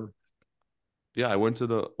went to Auburn. Yeah, I went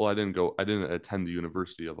to I didn't attend the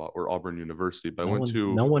University of or Auburn University, but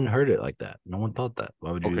no one heard it like that. No one thought that.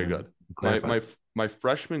 Why would you? Okay, good. My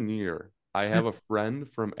freshman year, I have a friend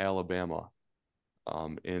from Alabama,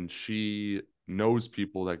 and she knows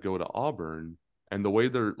people that go to Auburn, and the way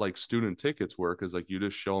their like student tickets work is like you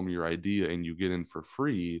just show them your ID and you get in for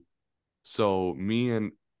free. So me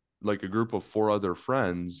and like a group of 4 other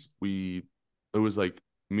friends, it was like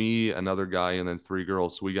me, another guy, and then 3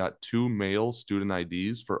 girls. So we got 2 male student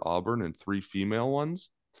IDs for Auburn and 3 female ones.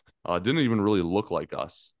 Didn't even really look like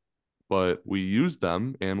us, but we used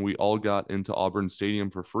them and we all got into Auburn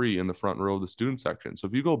Stadium for free in the front row of the student section. So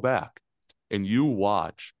if you go back and you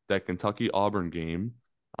watch that Kentucky Auburn game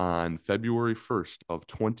on February 1st of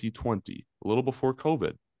 2020, a little before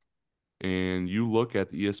COVID, and you look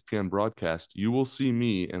at the ESPN broadcast, you will see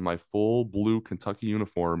me in my full blue Kentucky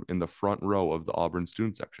uniform in the front row of the Auburn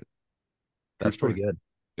student section. That's pretty good.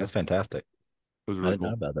 Yeah. That's fantastic. It was really cool. I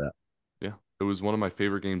didn't know about that. Yeah, it was one of my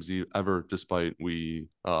favorite games ever, despite we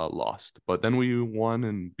lost. But then we won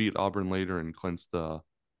and beat Auburn later and clinched the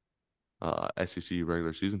SEC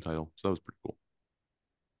regular season title. So that was pretty cool.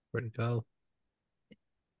 Pretty cool.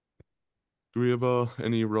 Do we have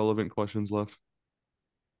any relevant questions left?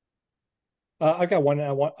 I got one.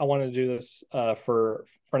 I wanted to do this for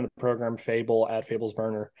friend of the program, Fable at Fable's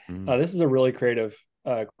Burner. This is a really creative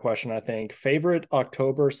question, I think. Favorite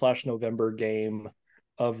October/November game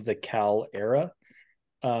of the Cal era?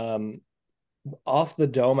 Off the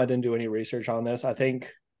dome, I didn't do any research on this. I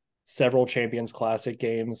think several Champions Classic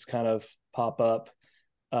games kind of pop up.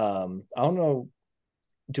 I don't know.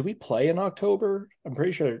 Do we play in October? I'm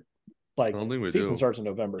pretty sure like season starts in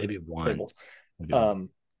November. Maybe once.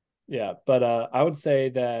 Yeah, but I would say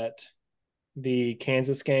that the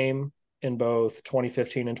Kansas game in both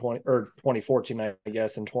 2015 and 2014, I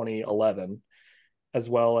guess, and 2011, as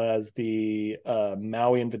well as the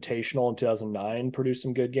Maui Invitational in 2009, produced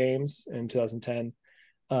some good games in 2010.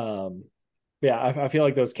 I feel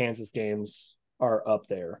like those Kansas games are up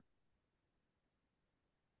there.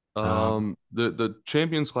 The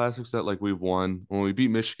Champions Classics that like we've won, when we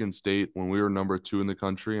beat Michigan State when we were number 2 in the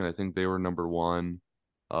country, and I think they were number 1.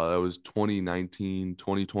 That was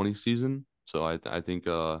 2019-2020 season. So I think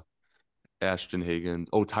Ashton Hagen,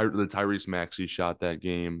 the Tyrese Maxey shot that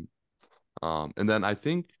game. And then I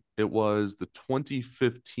think it was the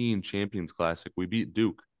 2015 Champions Classic. We beat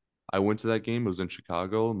Duke. I went to that game. It was in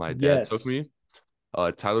Chicago. My dad took me.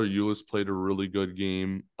 Tyler Eulis played a really good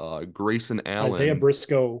game. Grayson Allen, Isaiah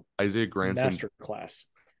Briscoe, Isaiah Granson, masterclass.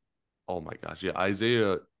 Oh my gosh, yeah,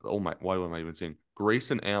 Isaiah. Oh my, why am I even saying?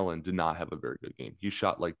 Grayson Allen did not have a very good game. He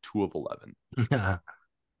shot like 2 of 11. It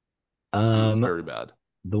was very bad.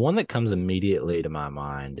 The one that comes immediately to my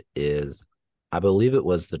mind is, I believe it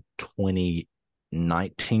was the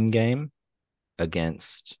 2019 game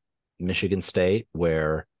against Michigan State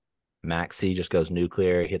where Maxey just goes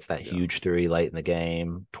nuclear, hits that huge 3 late in the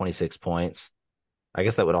game, 26 points. I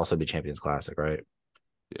guess that would also be Champions Classic, right?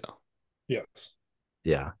 Yeah. Yes.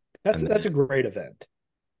 Yeah. That's a great event.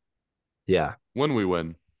 Yeah. When we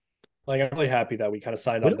win. Like, I'm really happy that we kind of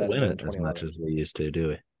signed up that win it as much as we used to, do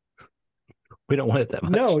we? We don't win it that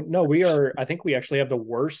much. No, we are. I think we actually have the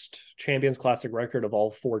worst Champions Classic record of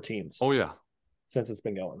all 4 teams. Oh, yeah. Since it's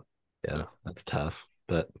been going. Yeah, that's tough.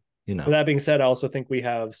 But, you know. With that being said, I also think we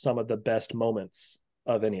have some of the best moments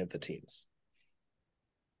of any of the teams.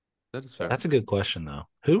 That's a good question, though.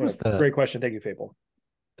 Who was that? Great question. Thank you, Fable.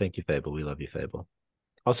 Thank you, Fable. We love you, Fable.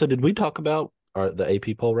 Also, did we talk about the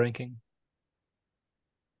AP poll ranking?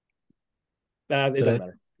 It doesn't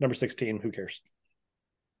matter. Number 16, who cares?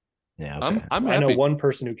 Yeah, okay. I'm I know one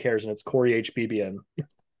person who cares, and it's Corey HBBN.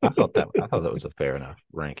 I thought that was a fair enough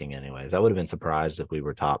ranking anyways. I would have been surprised if we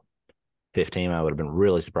were top 15. I would have been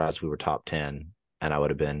really surprised if we were top 10, and I would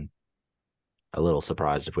have been a little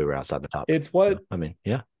surprised if we were outside the top. It's what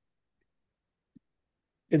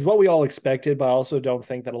It's what we all expected, but I also don't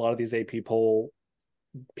think that a lot of these AP poll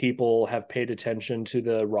people have paid attention to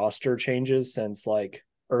the roster changes since like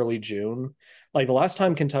early June. Like the last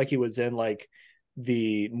time Kentucky was in like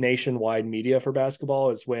the nationwide media for basketball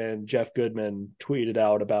is when Jeff Goodman tweeted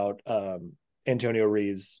out about Antonio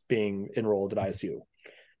Reeves being enrolled at ISU.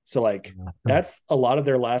 So like that's a lot of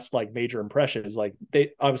their last like major impressions. Like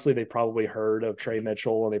they probably heard of Trey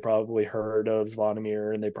Mitchell, and they probably heard of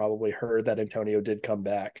Zvonimir, and they probably heard that Antonio did come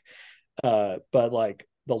back. But like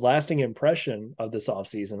the lasting impression of this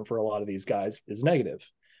offseason for a lot of these guys is negative.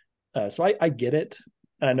 So I get it.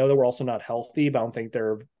 And I know that we're also not healthy, but I don't think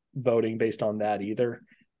they're voting based on that either.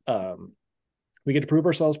 We get to prove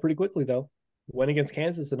ourselves pretty quickly, though. Win against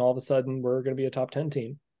Kansas, and all of a sudden we're going to be a top 10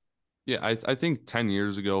 team. Yeah, I think 10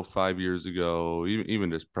 years ago, 5 years ago, even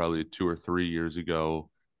just probably 2 or 3 years ago,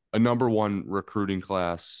 a number one recruiting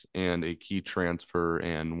class and a key transfer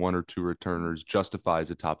and 1 or 2 returners justifies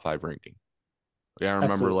a top 5 ranking. Yeah,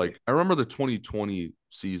 I remember the 2020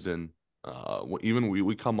 season. Even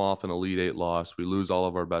we come off an Elite Eight loss. We lose all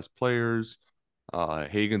of our best players.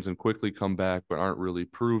 Hagens and Quickly come back, but aren't really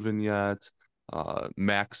proven yet.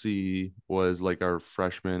 Maxi was like our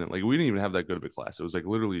freshman, and like we didn't even have that good of a class. It was like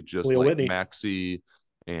literally just Khalil like Whitney. Maxi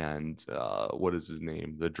and what is his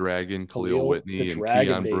name? The Dragon, Khalil Whitney, and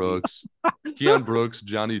Dragon, Keon Brooks,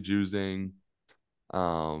 Johnny Juzang.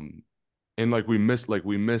 And like we missed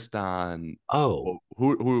on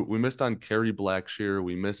who we missed on Kerry Blackshear.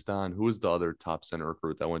 We missed on who was the other top center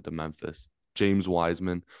recruit that went to Memphis? James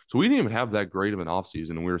Wiseman. So we didn't even have that great of an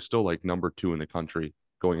offseason, and we were still like number 2 in the country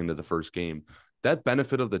going into the first game. That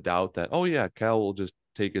benefit of the doubt that, oh yeah, Cal will just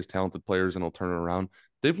take his talented players and he'll turn it around.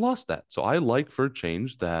 They've lost that. So I like for a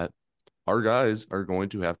change that our guys are going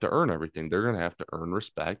to have to earn everything. They're going to have to earn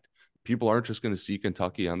respect. People aren't just going to see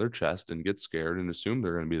Kentucky on their chest and get scared and assume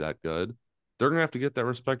they're going to be that good. They're going to have to get that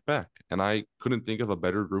respect back. And I couldn't think of a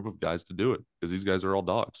better group of guys to do it, because these guys are all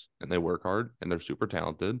dogs and they work hard and they're super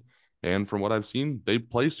talented. And from what I've seen, they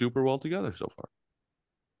play super well together so far.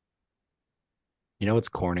 You know what's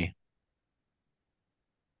corny?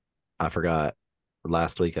 I forgot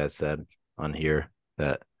last week I said on here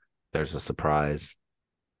that there's a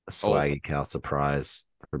swaggy Cal surprise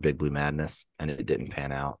for Big Blue Madness, and it didn't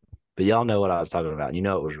pan out. But y'all know what I was talking about. You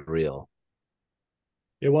know it was real.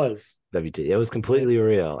 It was. WT. It was completely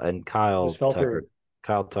real. And Kyle Tucker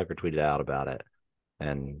tweeted out about it,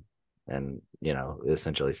 and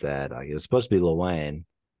essentially said like it was supposed to be Lil Wayne,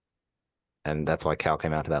 and that's why Cal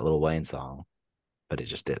came out to that Lil Wayne song, but it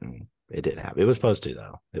just didn't. It didn't happen. It was supposed to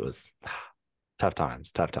though. It was tough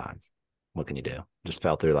times. What can you do? Just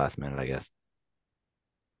fell through last minute, I guess.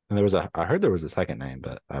 And I heard there was a second name,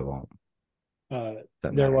 but I won't.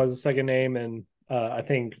 There was a second name, and I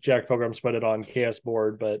think Jack Pilgrim put it on KS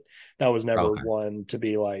board, but that was never one to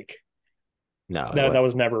be like. No, that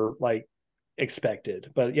was never like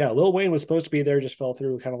expected. But yeah, Lil Wayne was supposed to be there, just fell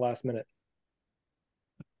through kind of last minute.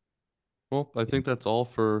 Well, I think that's all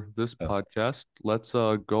for this podcast. Let's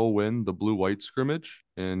go win the blue-white scrimmage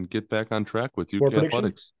and get back on track with UK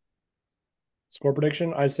Athletics. Score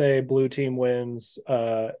prediction? I say blue team wins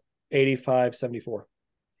 85-74.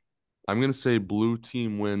 I'm going to say blue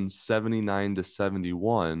team wins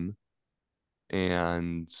 79-71,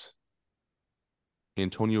 and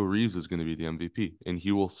Antonio Reeves is going to be the MVP, and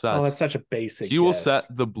he will set. Oh, that's such a basic. He will set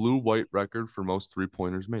the blue-white record for most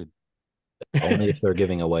 3-pointers made. Only if they're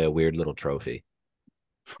giving away a weird little trophy.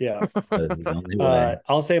 Yeah.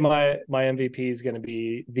 I'll say my MVP is going to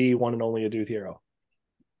be the one and only Adu Thiero.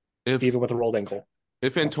 Even with a rolled ankle.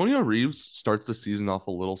 If Antonio Reeves starts the season off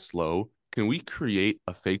a little slow, can we create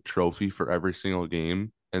a fake trophy for every single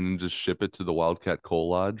game and then just ship it to the Wildcat Coal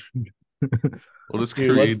Lodge? We'll just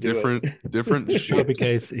create different shapes.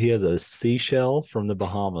 Because he has a seashell from the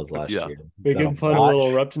Bahamas last year. We can put a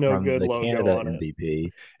little Rupp To No Good logo Canada on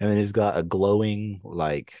MVP, and then he's got a glowing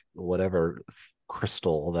like whatever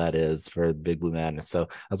crystal that is for Big Blue Madness. So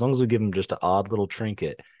as long as we give him just an odd little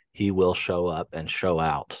trinket, he will show up and show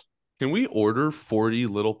out. Can we order 40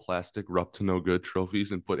 little plastic Rupp To No Good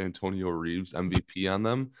trophies and put Antonio Reeves MVP on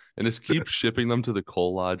them and just keep shipping them to the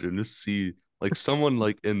Coal Lodge and just see like someone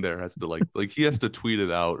like in there has to like he has to tweet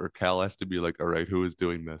it out, or Cal has to be like, all right, who is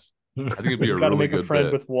doing this? I think it'd be a really good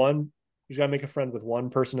bit. He's got to make a friend with one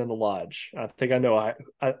person in the lodge. I think I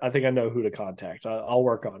know who to contact. I'll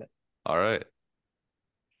work on it. All right.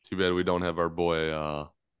 Too bad we don't have our boy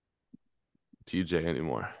TJ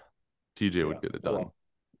anymore. TJ would get it done.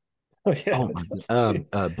 Oh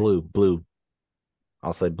yeah. Blue.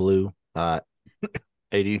 I'll say blue.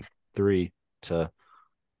 83 to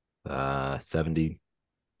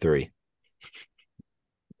 73.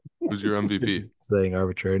 Who's your MVP? Saying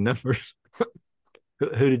arbitrary numbers.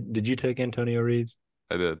 Who did you take? Antonio Reeves?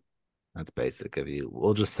 I did. That's basic of you.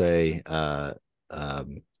 We'll just say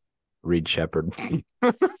Reed Shepard.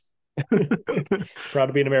 Proud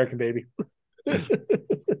to be an American, baby.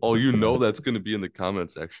 Oh, you know that's going to be in the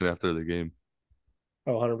comment section after the game.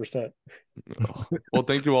 Oh, 100%. Oh. Well,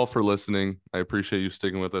 thank you all for listening. I appreciate you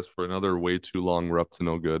sticking with us for another way too long Rupp to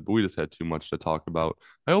No Good, but we just had too much to talk about.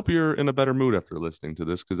 I hope you're in a better mood after listening to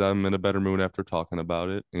this, because I'm in a better mood after talking about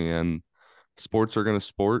it. And sports are going to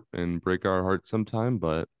sport and break our hearts sometime,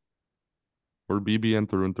 but we're BBN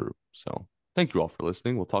through and through. So thank you all for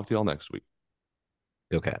listening. We'll talk to you all next week.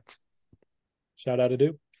 Go Cats. Shout out to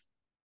Do.